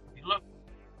like, if you look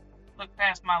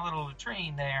past my little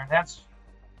latrine there, that's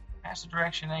the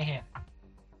direction they hit.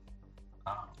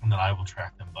 And then I will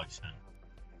track them by scent.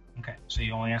 Okay, so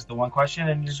you only asked the one question,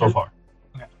 and you're So good? far.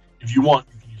 Okay. If you want,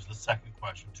 you can use the second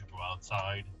question to go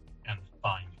outside and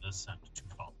find the scent to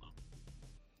follow.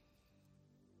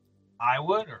 I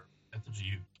would, or That's up to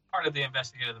you. Part of the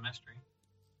investigate of the mystery.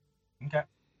 okay.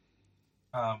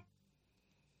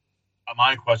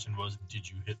 My question was, did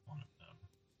you hit one of them?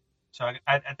 So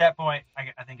at that point,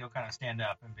 I think he'll kind of stand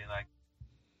up and be like,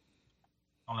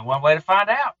 "Only one way to find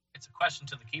out." It's a question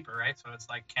to the keeper, right? So it's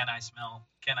like, can I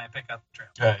pick up the trail?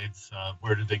 Yeah, it's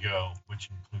where did they go, which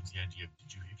includes the idea of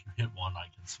if you hit one, I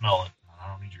can smell it. I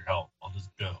don't need your help. I'll just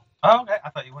go. Oh, okay. I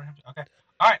thought you wanted him to. Okay.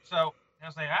 All right. So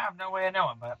he'll say, "I have no way of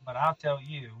knowing, but I'll tell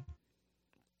you,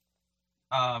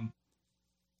 that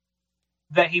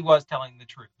he was telling the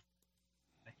truth.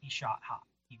 That he shot hot.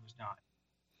 He was not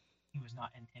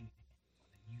intending to hit.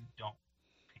 That you don't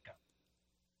pick up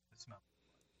the smoke.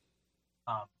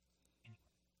 Anyway.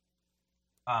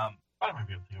 I might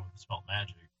be able to go with the smell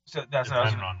magic, So that's what I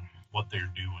was. depending on what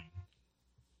they're doing.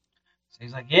 So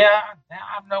he's like, "Yeah, I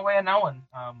have no way of knowing."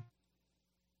 Like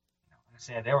I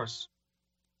said, there was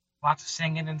lots of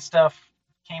singing and stuff.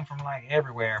 Came from like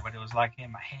everywhere, but it was like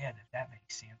in my head, if that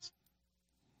makes sense.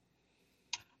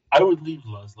 I would leave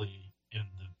Leslie in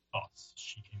the bus.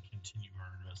 She can continue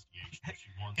her investigation if she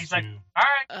wants He's to. like, "All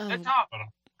right, good talk." But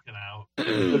I'm looking out.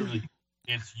 Literally,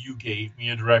 it's you gave me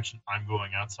a direction. I'm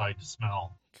going outside to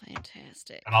smell.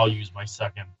 Fantastic. And I'll use my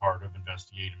second part of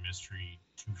investigate a mystery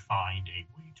to find a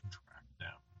way to track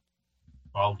them,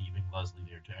 while leaving Leslie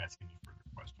there to ask any further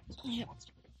questions if she Yep. wants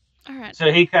to. All right.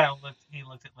 So he kind of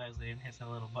looked at Leslie and hits a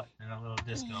little button, and a little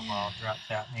disco ball drops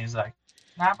out, and he's like,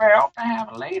 "Not very often I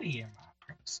have a lady in my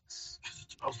premises." Because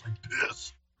it smells like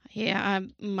piss. Yeah,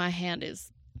 my hand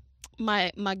is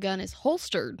my gun is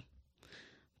holstered,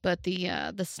 but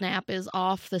the snap is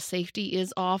off, the safety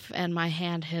is off, and my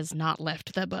hand has not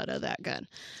left the butt of that gun.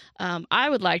 I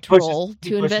would like to roll He to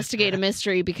pushes investigate a through.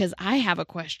 mystery because I have a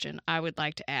question I would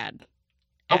like to Go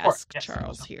for it. ask Yes,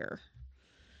 Charles awesome. here.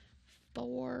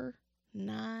 4,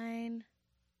 9,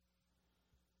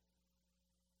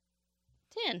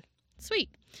 10. Sweet.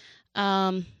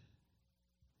 Now,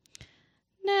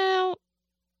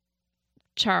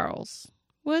 Charles,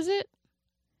 was it?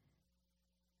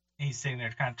 He's sitting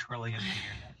there kind of twirling his beard.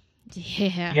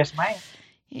 Yeah. Yes, ma'am.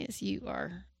 Yes, you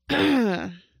are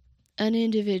an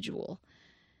individual.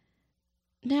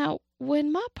 Now,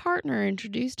 when my partner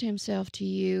introduced himself to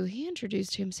you, he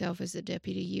introduced himself as a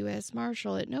deputy U.S.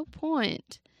 Marshal. At no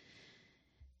point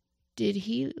did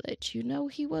he let you know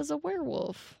he was a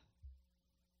werewolf.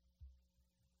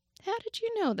 How did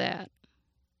you know that?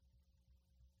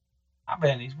 I've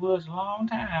been in these woods a long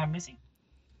time, Missy.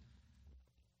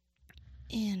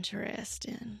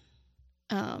 Interesting.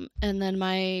 And then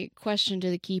my question to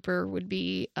the keeper would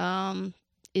be,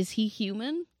 is he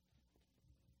human?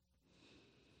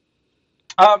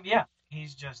 Yeah,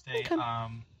 he's just a Okay.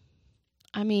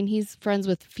 I mean, he's friends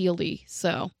with Fieldy,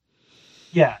 so.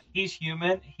 Yeah, he's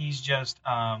human. He's just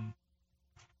as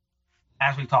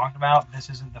we talked about, this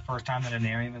isn't the first time that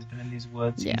Anarium has been in these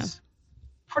woods. Yeah. He's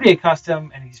pretty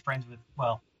accustomed, and he's friends with,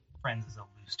 well, friends is a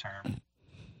loose term.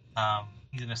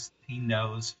 He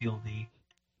knows Fieldy.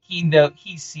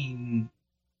 He's seen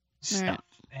stuff, Right.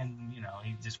 and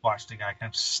he just watched a guy kind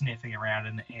of sniffing around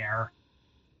in the air.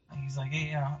 And he's like,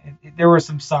 there were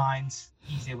some signs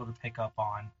he's able to pick up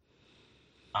on.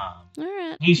 All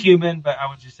right. He's human, but I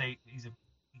would just say he's a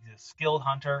skilled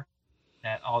hunter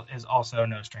that is also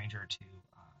no stranger to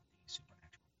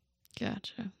supernatural.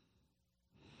 Gotcha.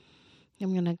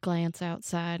 I'm going to glance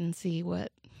outside and see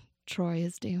what Troy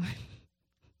is doing.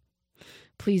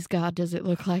 Please, God, does it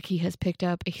look like he has picked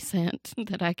up a scent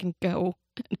that I can go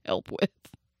and help with?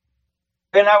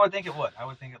 And I would think it would. I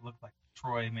would think it looked like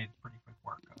Troy made pretty quick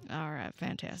work of it. All right,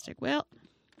 fantastic. Well,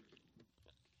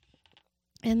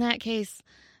 in that case,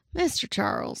 Mr.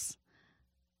 Charles,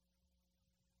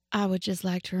 I would just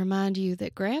like to remind you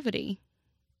that gravity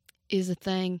is a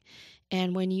thing,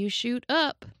 and when you shoot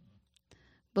up,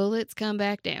 bullets come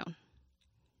back down.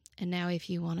 And now if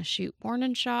you want to shoot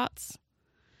warning shots,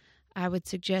 I would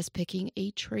suggest picking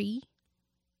a tree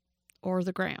or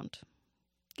the ground.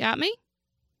 Got me?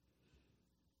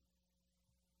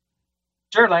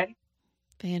 Sure, lady.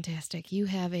 Fantastic. You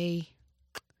have a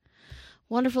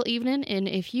wonderful evening, and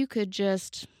if you could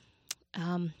just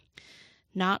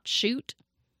not shoot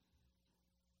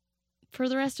for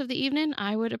the rest of the evening,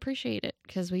 I would appreciate it,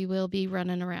 because we will be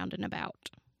running around and about.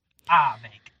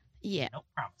 Make. Yeah. No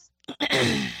promise.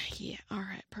 Yeah, all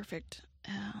right, perfect.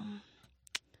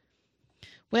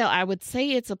 Well, I would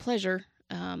say it's a pleasure,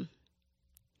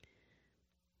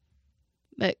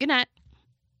 but good night.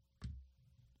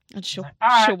 And she'll, like, "All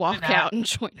right, she'll walk good night." out and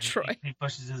join And Troy. he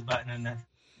pushes his button, and the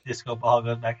disco ball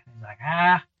goes back, and he's like,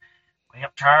 "Wake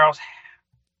up, Charles.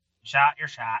 You're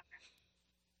shot."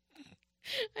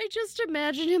 I just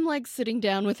imagine him like sitting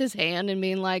down with his hand and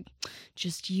being like,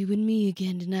 "Just you and me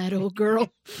again tonight, old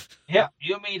girl." Yep,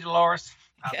 you and me, Dolores.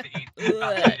 About to eat his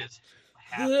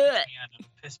half a can of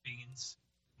piss beans.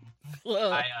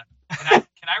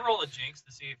 Can I roll a jinx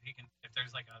to see if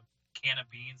there's like a can of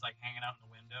beans like hanging out in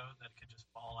the window that could just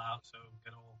fall out? So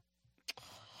good old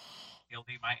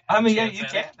Fieldy might. Have Yeah, you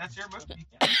can. That's your move. You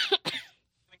can. I'm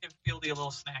gonna give Fieldy a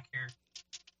little snack here,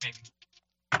 maybe.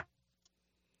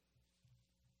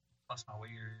 Plus my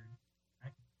weird,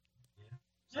 right?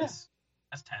 Yeah. That's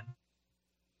 10.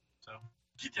 So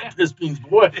Get that piss beans,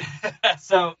 boy.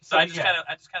 So I just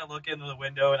kind of look into the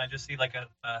window and I just see like a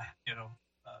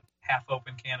half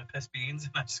open can of piss beans,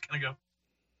 and I just kind of go,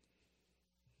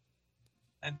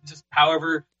 and just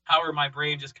however my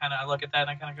brain just kind of, I look at that and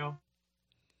I kind of go,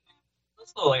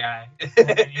 this little guy.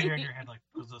 and you hear in your head like,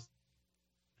 "Is this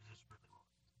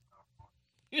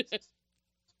really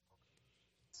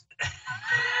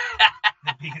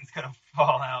the bean's gonna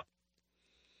fall out?"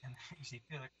 And you see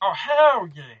Felix, "Oh hell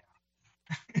yeah!"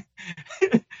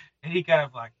 And he kind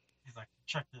of like, he's like,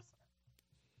 "Check this out."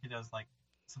 He does like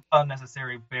some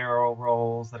unnecessary barrel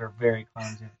rolls that are very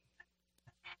clumsy.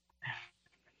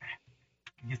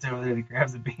 He gets over there and he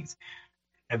grabs the beans,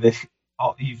 and then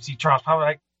you see Charles probably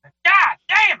like, "God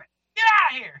damn it, get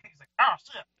out of here!" He's like, "Oh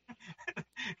shit."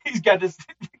 He's got this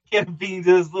can of beans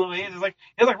in his little hand. He's like,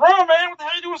 "Run, man! What the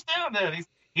hell are you doing standing there?" And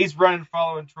he's running,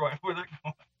 following Troy. Where they're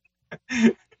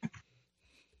going.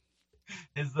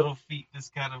 His little feet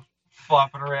just kind of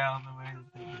flopping around the way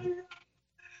that they do.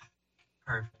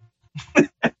 Perfect.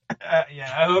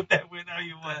 Yeah, I hope that went how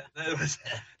you want. That was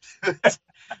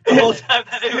the whole time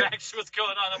that interaction was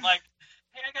going on. I'm like,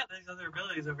 hey, I got these other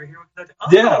abilities over here. What can I do? Oh,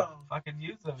 Yeah, fucking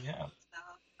use them. Yeah.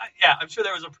 I'm sure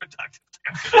there was a productive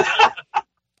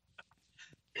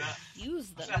thing.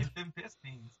 Use them. Get them piss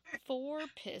beans. 4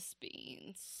 piss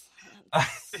beans.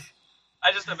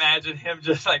 I just imagine him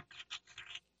just like.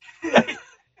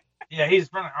 Yeah,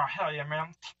 he's running. Oh hell yeah,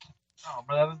 man! Oh,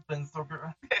 but that has been so good.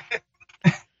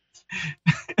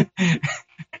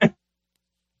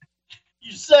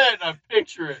 You said I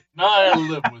picture it. Now I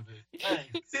live with it.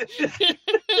 Thanks.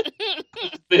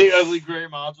 Big ugly gray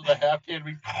moms with a half can.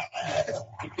 Man,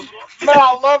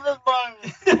 I love this bun.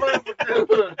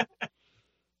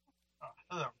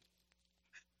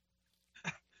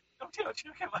 Don't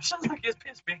you okay? My son's like his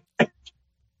piss bean.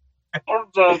 I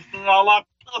like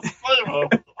piss flavor.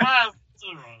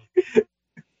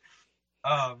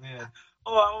 Oh man.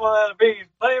 Oh, I want that to be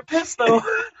plenty of piss though.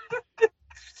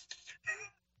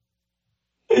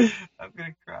 I'm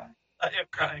gonna cry. I am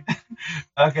crying.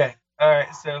 Okay. All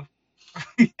right. So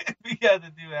we got to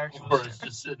do actual. Or it's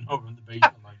just sitting over in the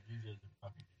basement like you guys are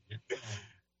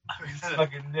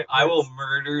fucking idiots. I will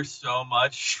murder so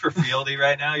much for Fieldy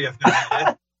right now. You have no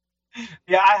idea.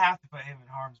 Yeah, I have to put him in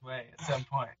harm's way at some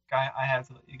point. I have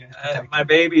to let you guys protect My him.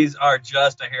 babies are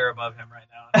just a hair above him right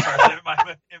now. In my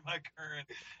current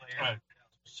player. Right.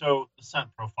 So the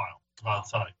scent profile of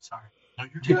outside. Sorry. No,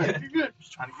 you're good. You're good.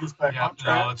 Just trying to get us back on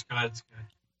track. No, it's good. It's good.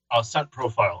 Scent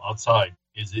profile outside.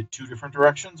 Is it 2 different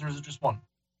directions or is it just one?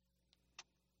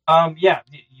 Yeah,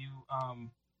 you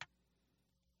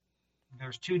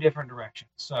there's 2 different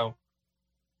directions. So,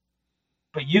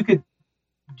 but you could.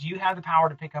 Do you have the power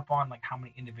to pick up on like how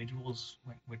many individuals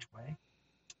went which way?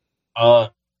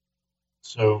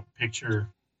 So picture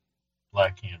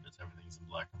black canvas. Everything's in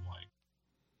black and white.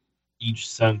 Each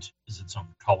scent is its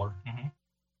own color. Mm-hmm.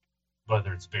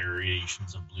 Whether it's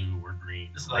variations of blue or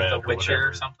green, This is red like The or Witcher whatever.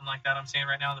 or something like that I'm seeing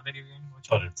right now in the video game.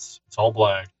 But it's all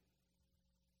black.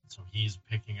 So he's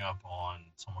picking up on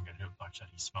someone got hit by shot.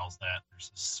 He smells that.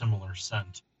 There's a similar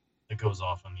scent that goes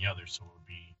off on the other. So it would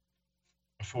be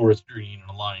a forest green and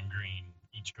a lime green.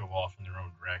 Each go off in their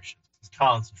own directions. He's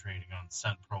concentrating on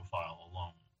scent profile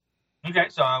alone. Okay,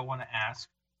 so I want to ask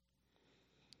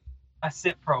a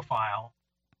scent profile.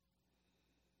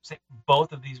 Say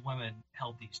both of these women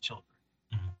held these children,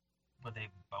 but they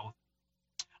both.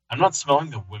 I'm not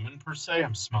smelling the women per se.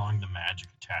 I'm smelling the magic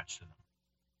attached to them.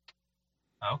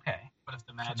 Okay. But if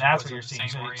the So magic that's was what of you're the seeing.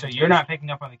 same So you're not picking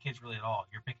up on the kids really at all.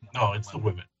 You're picking up. No, on it's the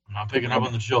women. I'm not picking up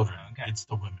on the children. Okay. It's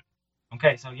the women.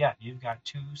 Okay, so yeah, you've got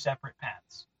 2 separate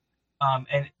paths,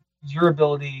 and your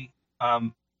ability.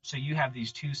 So you have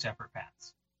these 2 separate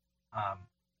paths.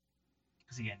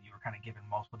 Because again, you were kind of given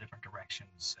multiple different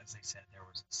directions. As they said, there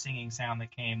was a singing sound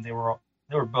that came. They were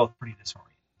both pretty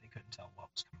disoriented. They couldn't tell what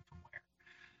was coming from where.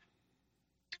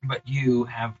 But you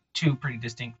have 2 pretty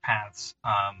distinct paths.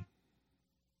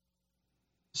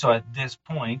 So at this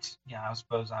point, yeah, I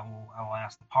suppose I will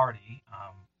ask the party.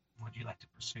 Would you like to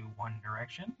pursue one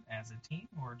direction as a team,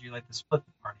 or do you like to split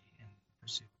the party and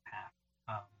pursue a path?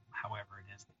 However, it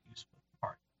is that you split the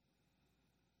party.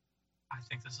 I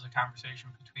think this is a conversation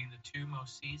between the two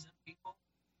most seasoned people,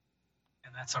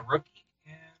 and that's a rookie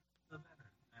and the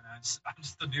veteran. And I'm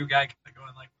just the new guy kind of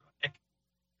going like,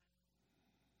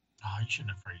 Oh, you shouldn't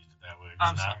have phrased it that way.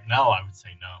 I'm sorry. Now I would say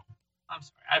no. I'm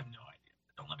sorry, I have no idea.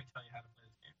 Don't let me tell you how to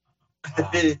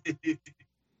play this game.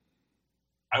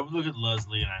 I would look at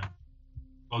Leslie and I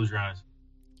close your eyes.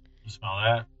 You smell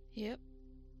that? Yep.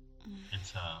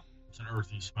 It's an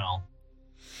earthy smell,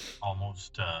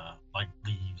 almost like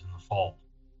leaves in the fall.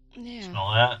 Yeah.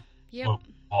 Smell that? Yep. Whoa,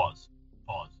 pause.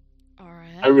 All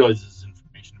right. I realize this is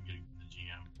information I'm getting from the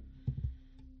GM.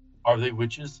 Are they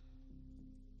witches?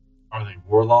 Are they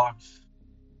warlocks?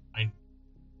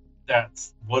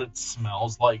 That's what it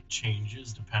smells like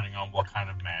changes depending on what kind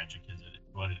of magic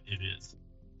what it is.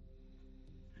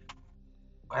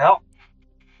 Well,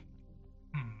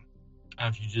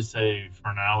 And if you just say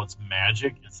for now it's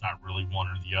magic, it's not really one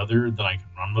or the other, then I can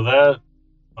run with that.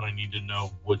 But I need to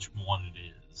know which one it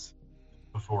is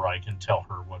before I can tell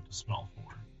her what to smell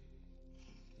for.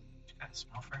 You gotta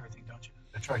smell for everything, don't you?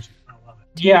 I try to. I love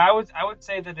it. yeah, I would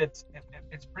say that it's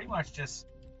pretty much just,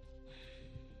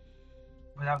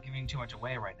 without giving too much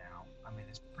away right now. I mean,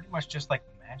 it's pretty much just like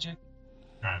magic.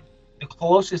 Right. The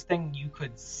closest thing you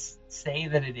could say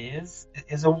that it is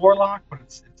a warlock, but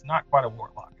it's not quite a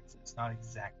warlock. It's not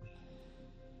exactly.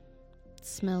 It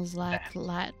smells like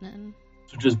lightning.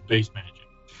 So just base magic.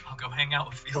 I'll go hang out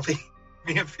with Fieldy.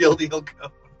 Me and Fieldy will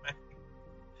go.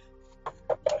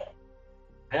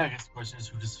 Yeah, I guess the question is,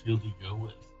 who does Fieldy go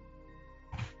with?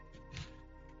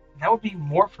 That would be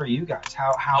more for you guys.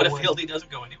 How What if would- Fieldy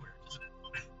doesn't go anywhere?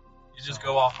 You just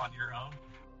go off on your own?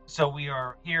 So we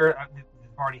are here. Did the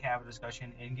party have a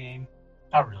discussion in game?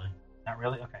 Not really. Not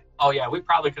really. Okay. Oh, yeah, we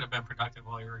probably could have been productive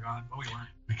while you were gone, but we weren't.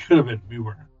 We could have been. We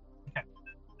weren't.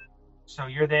 So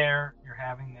you're there. You're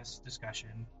having this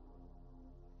discussion.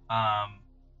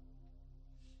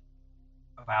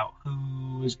 About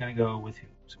who is going to go with who.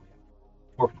 So we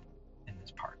have 4 people in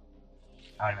this part.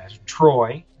 I would imagine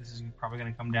Troy. This is probably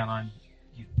going to come down on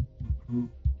you.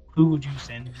 Who would you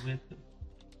send with?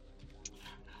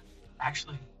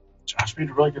 Actually, Josh made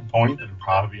a really good point that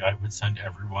probably I would send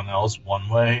everyone else one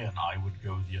way and I would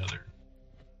go the other.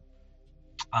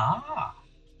 Ah.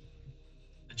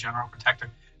 the general protector,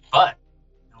 but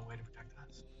no way to protect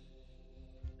us.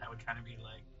 That would kind of be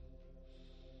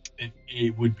like,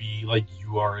 It would be like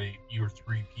you're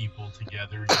 3 people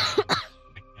together. You shouldn't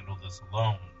handle this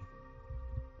alone.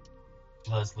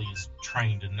 Leslie is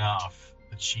trained enough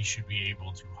that she should be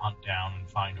able to hunt down and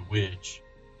find a witch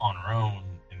on her own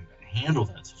and handle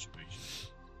that situation.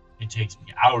 It takes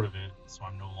me out of it, so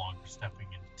I'm no longer stepping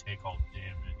in to take all the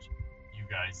damage. You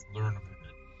guys learn of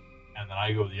it, and then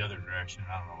I go the other direction.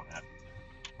 I don't know what happens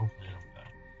there. Hopefully I don't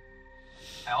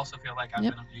die. I also feel like I've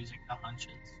Yep. been abusing the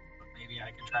hunches, but maybe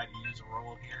I could try to use a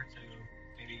role here to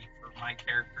maybe for my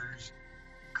character's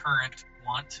current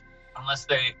want, unless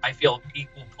I feel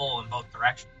equal pull in both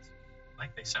directions,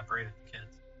 like they separated the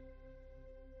kids.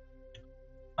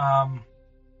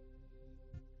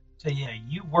 So yeah,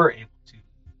 you were able to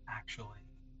actually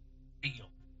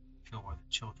Feel, where the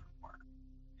children were.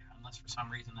 yeah, unless for some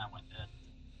reason that went dead.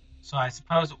 So I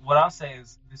suppose what I'll say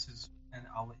is this is, and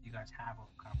I'll let you guys have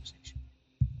a conversation.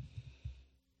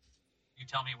 You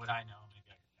tell me what I know, maybe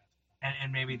I can pass it.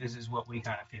 And maybe this is what we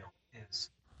kind of feel is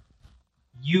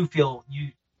you feel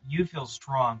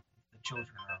strong that the children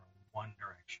are in one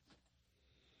direction.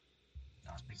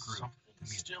 Not a big group.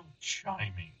 Something's still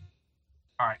chiming.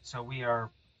 All right, so we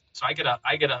are. So I get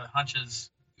a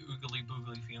hunches oogly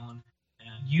boogly feeling,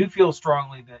 and You feel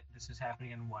strongly that this is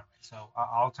happening in one way. So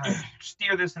I'll try to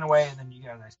steer this in a way, and then you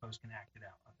guys, I suppose, can act it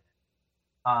out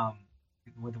a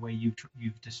bit. With the way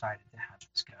you've decided to have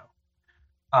this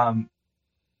go.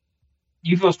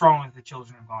 You feel strongly that the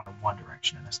children have gone in one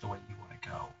direction, and that's the way you want to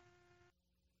go.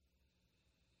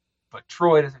 But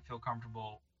Troy doesn't feel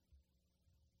comfortable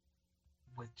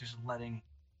with just letting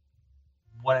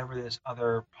whatever this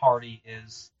other party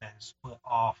is that is split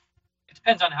off. it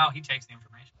depends on how he takes the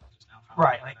information. I just now found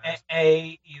Right, out like that.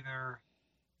 either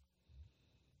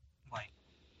like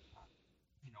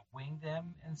wing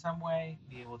them in some way,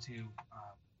 be able to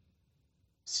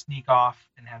sneak off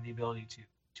and have the ability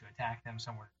to attack them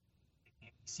somewhere they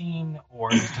can't be seen,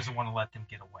 or just doesn't want to let them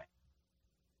get away.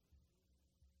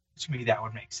 To me, that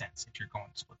would make sense if you're going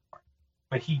to split apart.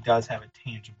 But he does have a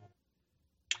tangible.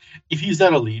 If he's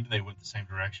at a lead and they went the same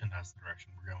direction, that's the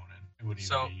direction we're going in. It would either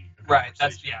So be a right,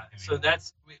 that's conversation yeah. and So either-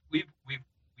 that's we've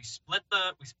split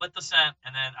the scent,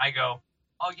 and then I go,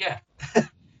 oh yeah,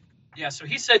 yeah. So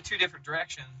he said 2 different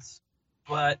directions,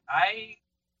 but I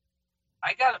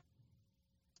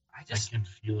can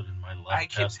feel it in my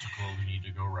left testicle. We need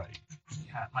to go right.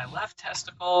 Yeah, my left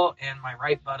testicle and my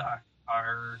right buttock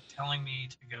are telling me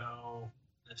to go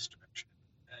this direction.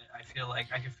 I feel like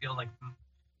I can feel like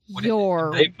What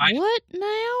now?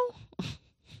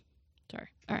 Sorry.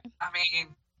 All right. I mean,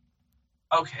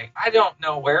 okay, I don't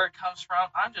know where it comes from.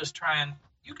 I'm just trying.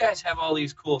 You guys have all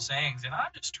these cool sayings, and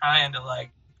I'm just trying to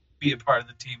like be a part of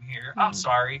the team here. I'm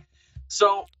sorry.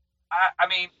 So, I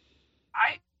mean,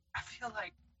 I feel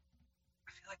like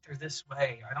they're this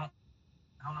way. I don't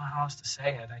know how else to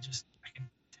say it. I can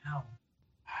tell.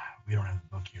 We don't have the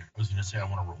book here. I was gonna say I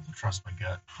want to roll to trust my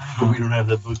gut, but we don't have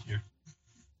that book here.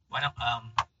 Why don't I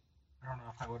don't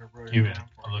know if I would have wrote Give it it. down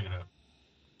for I'll look you. it up.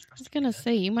 I was going to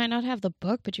say, you might not have the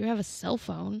book, but you have a cell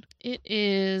phone. It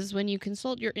is when you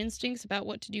consult your instincts about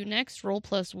what to do next, roll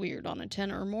plus weird. On a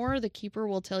 10 or more, the keeper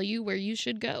will tell you where you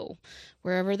should go.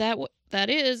 Wherever that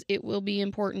is, it will be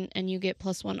important, and you get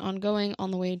 +1 ongoing on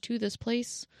the way to this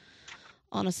place.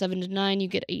 On a 7 to 9, you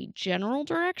get a general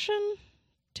direction.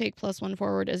 Take +1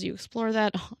 forward as you explore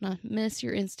that. On a miss,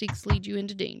 your instincts lead you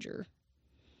into danger.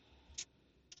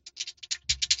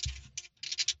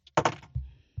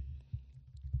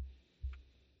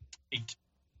 Eight.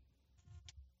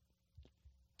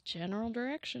 General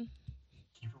direction.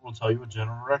 Keeper will tell you what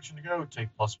general direction to go. Take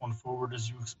 +1 forward as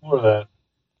you explore that.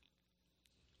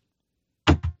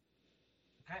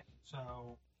 Okay,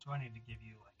 so do I need to give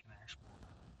you like an actual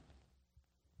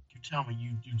You tell me.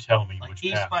 You tell me like which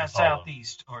east path by to follow.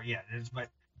 southeast, or yeah, it is. But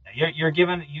you're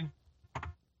given you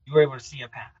were able to see a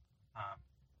path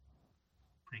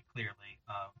pretty clearly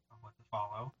of what to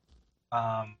follow.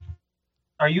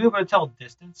 Are you able to tell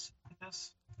distance with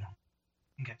this? No.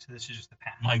 Okay, so this is just the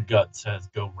path. My gut says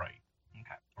go right.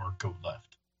 Okay. Or go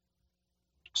left.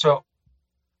 So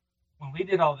when we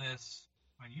did all this,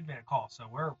 when you made a call, so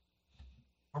we're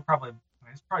probably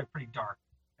it's probably pretty dark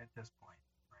at this point,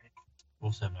 right?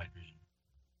 Wolves have night vision.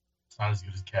 It's not as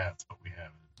good as cats, but we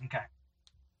have it. Okay.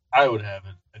 I would have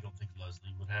it. I don't think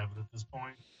Leslie would have it at this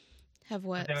point. Have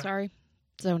what? Okay. Sorry.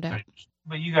 Zoned out. Night vision.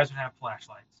 But you guys would have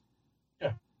flashlights.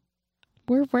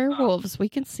 We're werewolves. We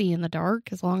can see in the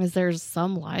dark as long as there's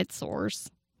some light source.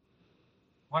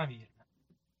 One of you.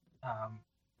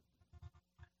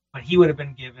 But he would have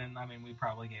been given. I mean, we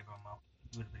probably gave him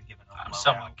he would have been given a I'm loadout.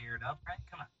 somewhat geared up, right?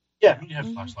 Come on. Yeah, you'd have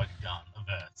Mhm. flashlight, a gun, a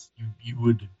vest. You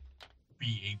would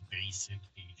be a basic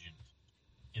agent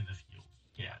in the field.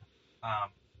 Yeah,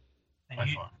 And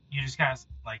by far. you just kind of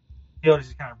like Field is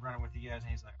just kind of running with you guys, and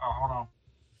he's like, "Oh, hold on,"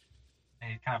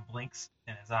 and he kind of blinks,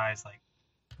 and his eyes like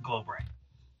glow bright,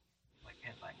 like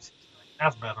headlights. He's like,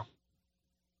 "That's better."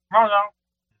 Come on, y'all.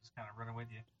 Just kind of running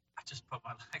with you. I just put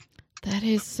my leg, That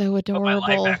is so put my leg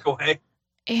adorable back away.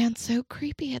 and so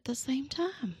creepy at the same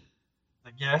time.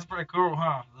 Like, yeah, that's pretty cool,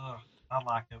 huh? Ugh, I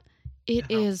like it. It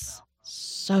It helps is out.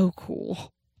 so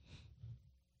cool.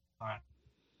 Fine.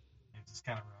 It's just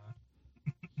kind of running.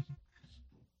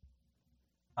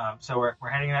 So we're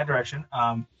heading in that direction.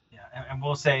 Yeah, and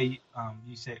we'll say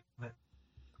you say that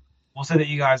we'll say that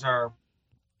you guys are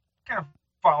kind of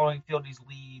following Fieldy's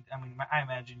lead. I mean, I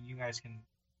imagine you guys can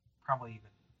probably even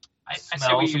I say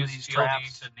smell we some of use these Fieldy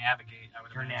traps. to navigate. I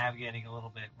would You're imagine. navigating a little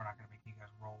bit. We're not going to make you guys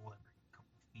roll every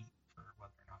couple of feet for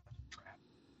whether or not that's a trap.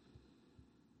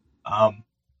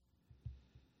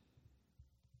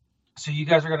 So you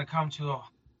guys are going to come to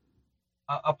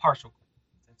a partial.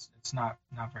 It's not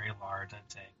very large.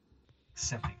 I'd say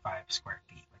 75 square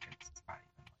feet. Like it's not even.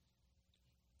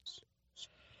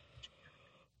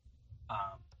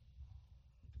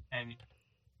 And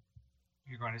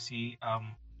you're going to see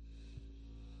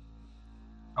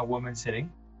a woman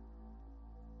sitting.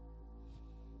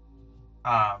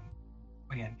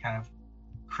 Again, kind of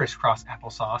crisscross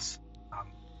applesauce,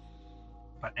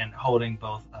 and holding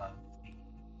both of the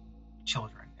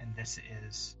children. And this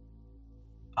is,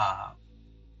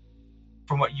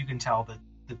 from what you can tell, the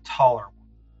taller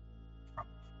one.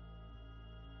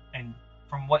 And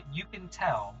from what you can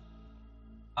tell,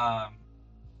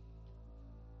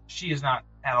 she is not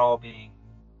at all being,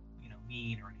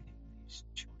 mean or anything to these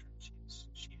children. She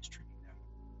is treating them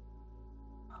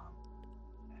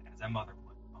as a mother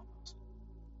would, almost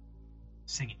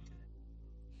singing to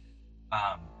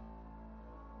them.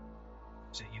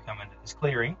 So you come into this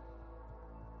clearing.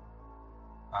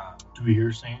 Do we hear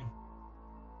her singing?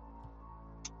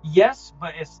 Yes,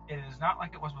 but it is not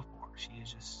like it was before.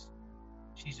 She's just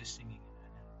singing in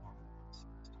a normal voice.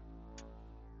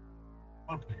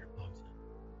 I want to put earplugs in.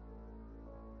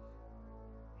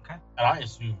 Okay. And I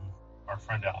assume our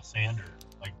friend Alexander,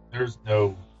 like there's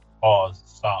no pause,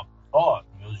 stop, thought.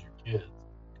 Those are your kids.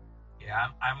 Yeah,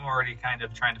 I'm already kind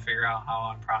of trying to figure out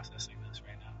how I'm processing this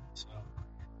right now. So,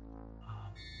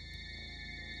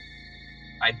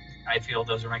 I feel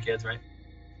those are my kids, right?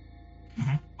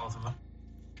 Mhm. Both of them.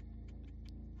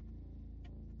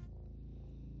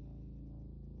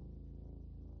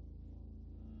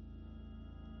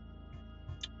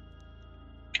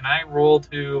 Can I roll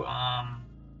to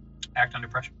act under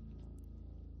pressure?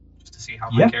 Just to see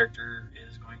how my Yeah. character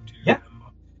is going to... Yeah.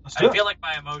 Let's do I it. feel like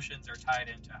my emotions are tied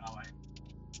into how my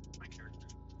character...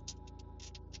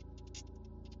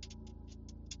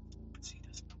 Let's see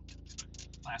this.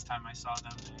 Last time I saw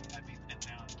them, they had me pinned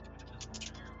down to an invisible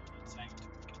trigger and saying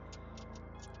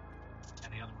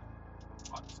and the other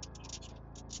one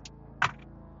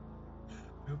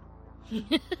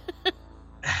was...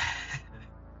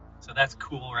 So that's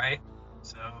cool, right?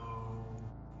 So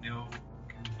no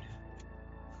good.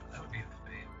 That would be a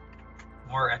fail.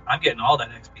 More, I'm getting all that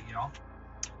XP, y'all.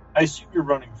 I assume you're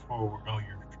running forward. No,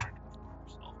 you're trying to reform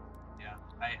yourself. Yeah,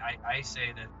 I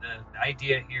say that the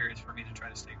idea here is for me to try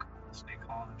to stay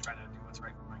calm, and try to do what's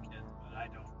right for my kids, but I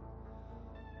don't.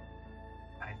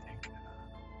 I think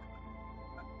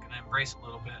I'm gonna embrace a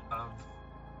little bit of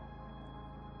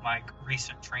my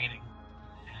recent training,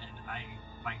 and I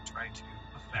might try to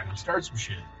Start some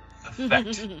shit.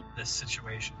 affect this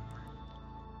situation.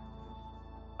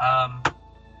 Yeah, I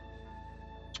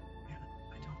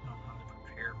don't know how to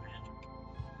prepare magic.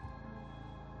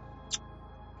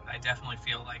 But I definitely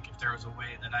feel like if there was a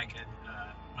way that I could,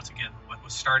 once again, what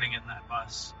was starting in that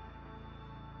bus,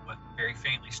 what very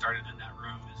faintly started in that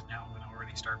room is now going to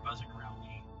already start buzzing around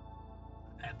me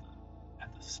at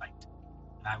the site.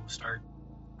 And I will start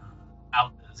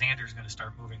out. Xander's going to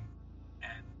start moving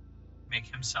and make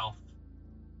himself...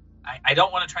 I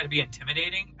don't want to try to be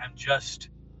intimidating. I'm just...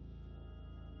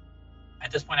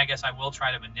 At this point, I guess I will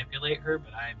try to manipulate her,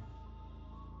 but I'm...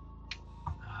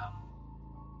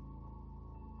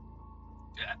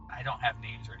 I don't have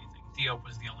names or anything. Theo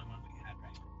was the only one we had,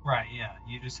 right? Right, yeah.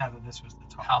 You just had that this was the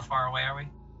top. How far away are we?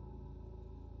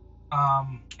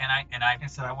 Can I... And I... Like I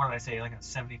said, what did I say? Like a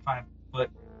 75-foot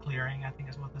clearing, I think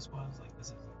is what this was. Like, this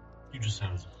is... You just said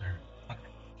it was a clear.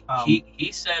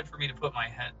 He said for me to put my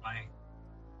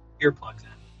earplugs in.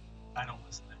 I don't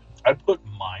listen to him. I put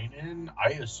mine in. I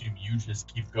assume you just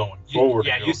keep going forward.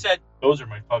 Yeah, and you go, said... those are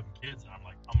my fucking kids, and I'm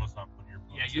like, I'm gonna stop putting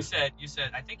earplugs. Yeah, you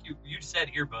said. I think you said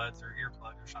earbuds or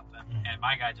earplug or something, and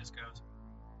my guy just goes,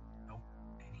 nope,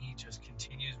 and he just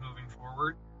continues moving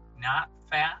forward, not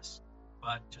fast,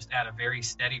 but just at a very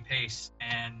steady pace,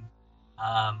 and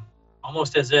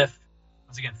almost as if,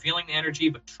 once again, feeling the energy,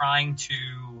 but trying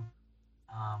to,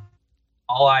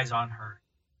 all eyes on her,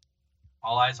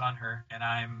 and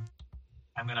I'm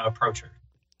gonna approach her.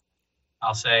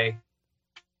 I'll say,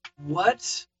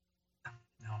 what?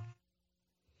 No.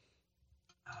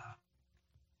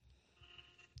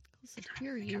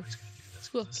 Here, I you was gonna do this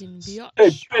 'cause fucking this is- biatch. Hey,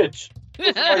 bitch!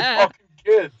 Those are my fucking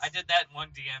kids. I did that in one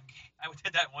DM game. I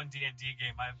did that in one D&D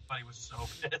game. My buddy was so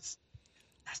pissed.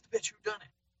 That's the bitch who done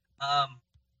it. No,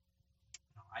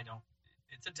 I don't.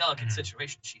 It's a delicate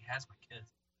situation. She has my kids.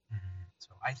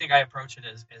 So I think I approach it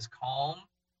as calm,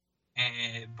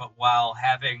 but while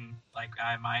having, like,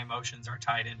 my emotions are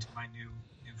tied into my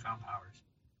newfound powers.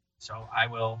 So I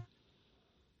will...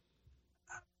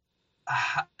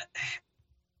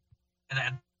 and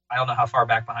then I don't know how far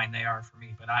back behind they are for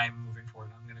me, but I'm moving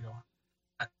forward. I'm going to go,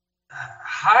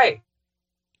 hi.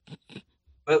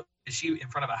 But is she in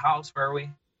front of a house? Where are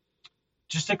we?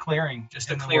 Just a clearing. Just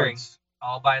a in the clearing. woods.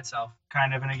 All by itself.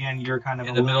 Kind of, and again, you're kind of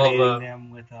In the middle of illuminating a-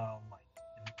 them with light.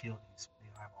 And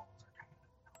the eyeballs are kind of...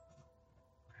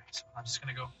 Okay, so I'm just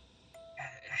going to go,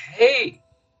 hey,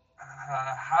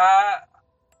 hi,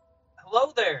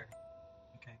 hello there.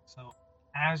 Okay, so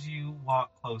as you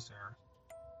walk closer,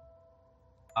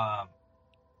 I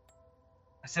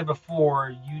said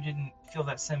before you didn't feel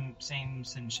that same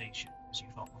sensation as you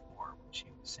felt before when she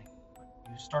was singing,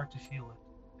 but you start to feel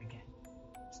it again.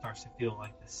 It starts to feel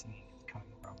like the singing is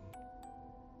coming from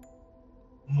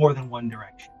more than one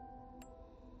direction.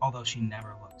 Although she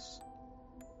never looks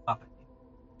up at you,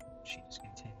 she just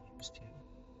continues to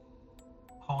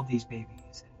hold these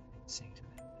babies and sing to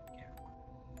them and care for them.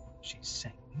 What she's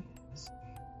singing is,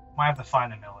 I have to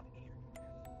find a melody here.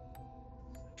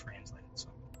 Translated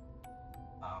song.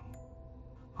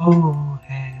 Oh,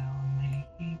 hail, may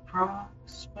he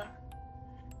prosper,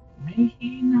 may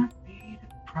he not be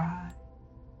deprived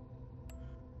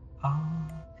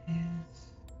of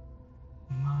his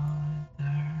mother.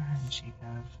 And she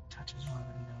kind of touches one of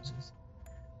their noses.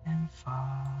 And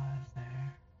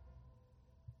father.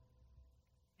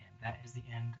 that is the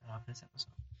end of this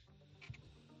episode.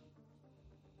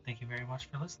 Thank you very much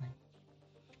for listening.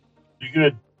 Be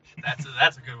good.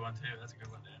 That's a good one too. That's a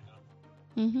good one to end on.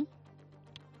 Mm-hmm.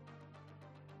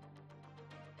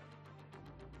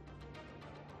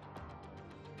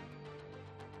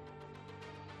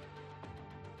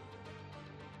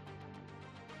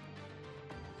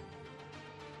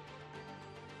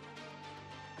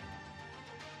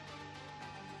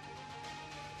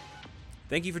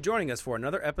 Thank you for joining us for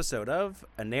another episode of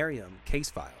Anarium Case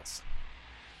Files.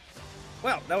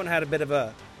 Well, that one had a bit of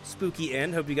a spooky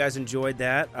end. Hope you guys enjoyed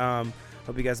that.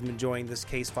 Hope you guys have been enjoying this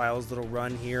Case Files little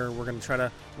run here. We're going to try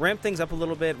to ramp things up a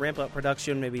little bit, ramp up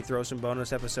production, maybe throw some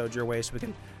bonus episodes your way so we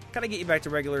can kind of get you back to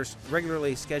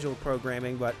regularly scheduled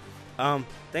programming. But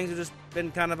things have just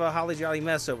been kind of a holly jolly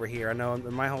mess over here. I know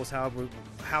in my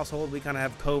household we kind of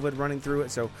have COVID running through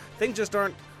it, so things just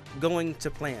aren't going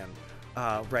to plan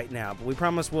right now, but we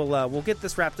promise we'll get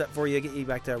this wrapped up for you, get you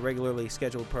back to regularly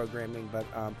scheduled programming. But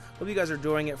hope you guys are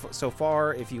enjoying it so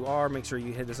far. If you are, make sure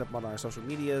you hit us up on our social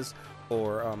medias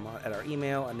or at our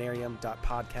email,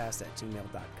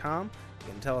 anarium.podcast@gmail.com. You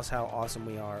can tell us how awesome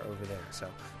we are over there. So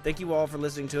thank you all for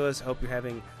listening to us. Hope you're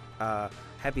having a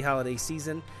happy holiday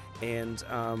season, and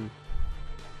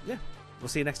we'll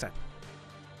see you next time.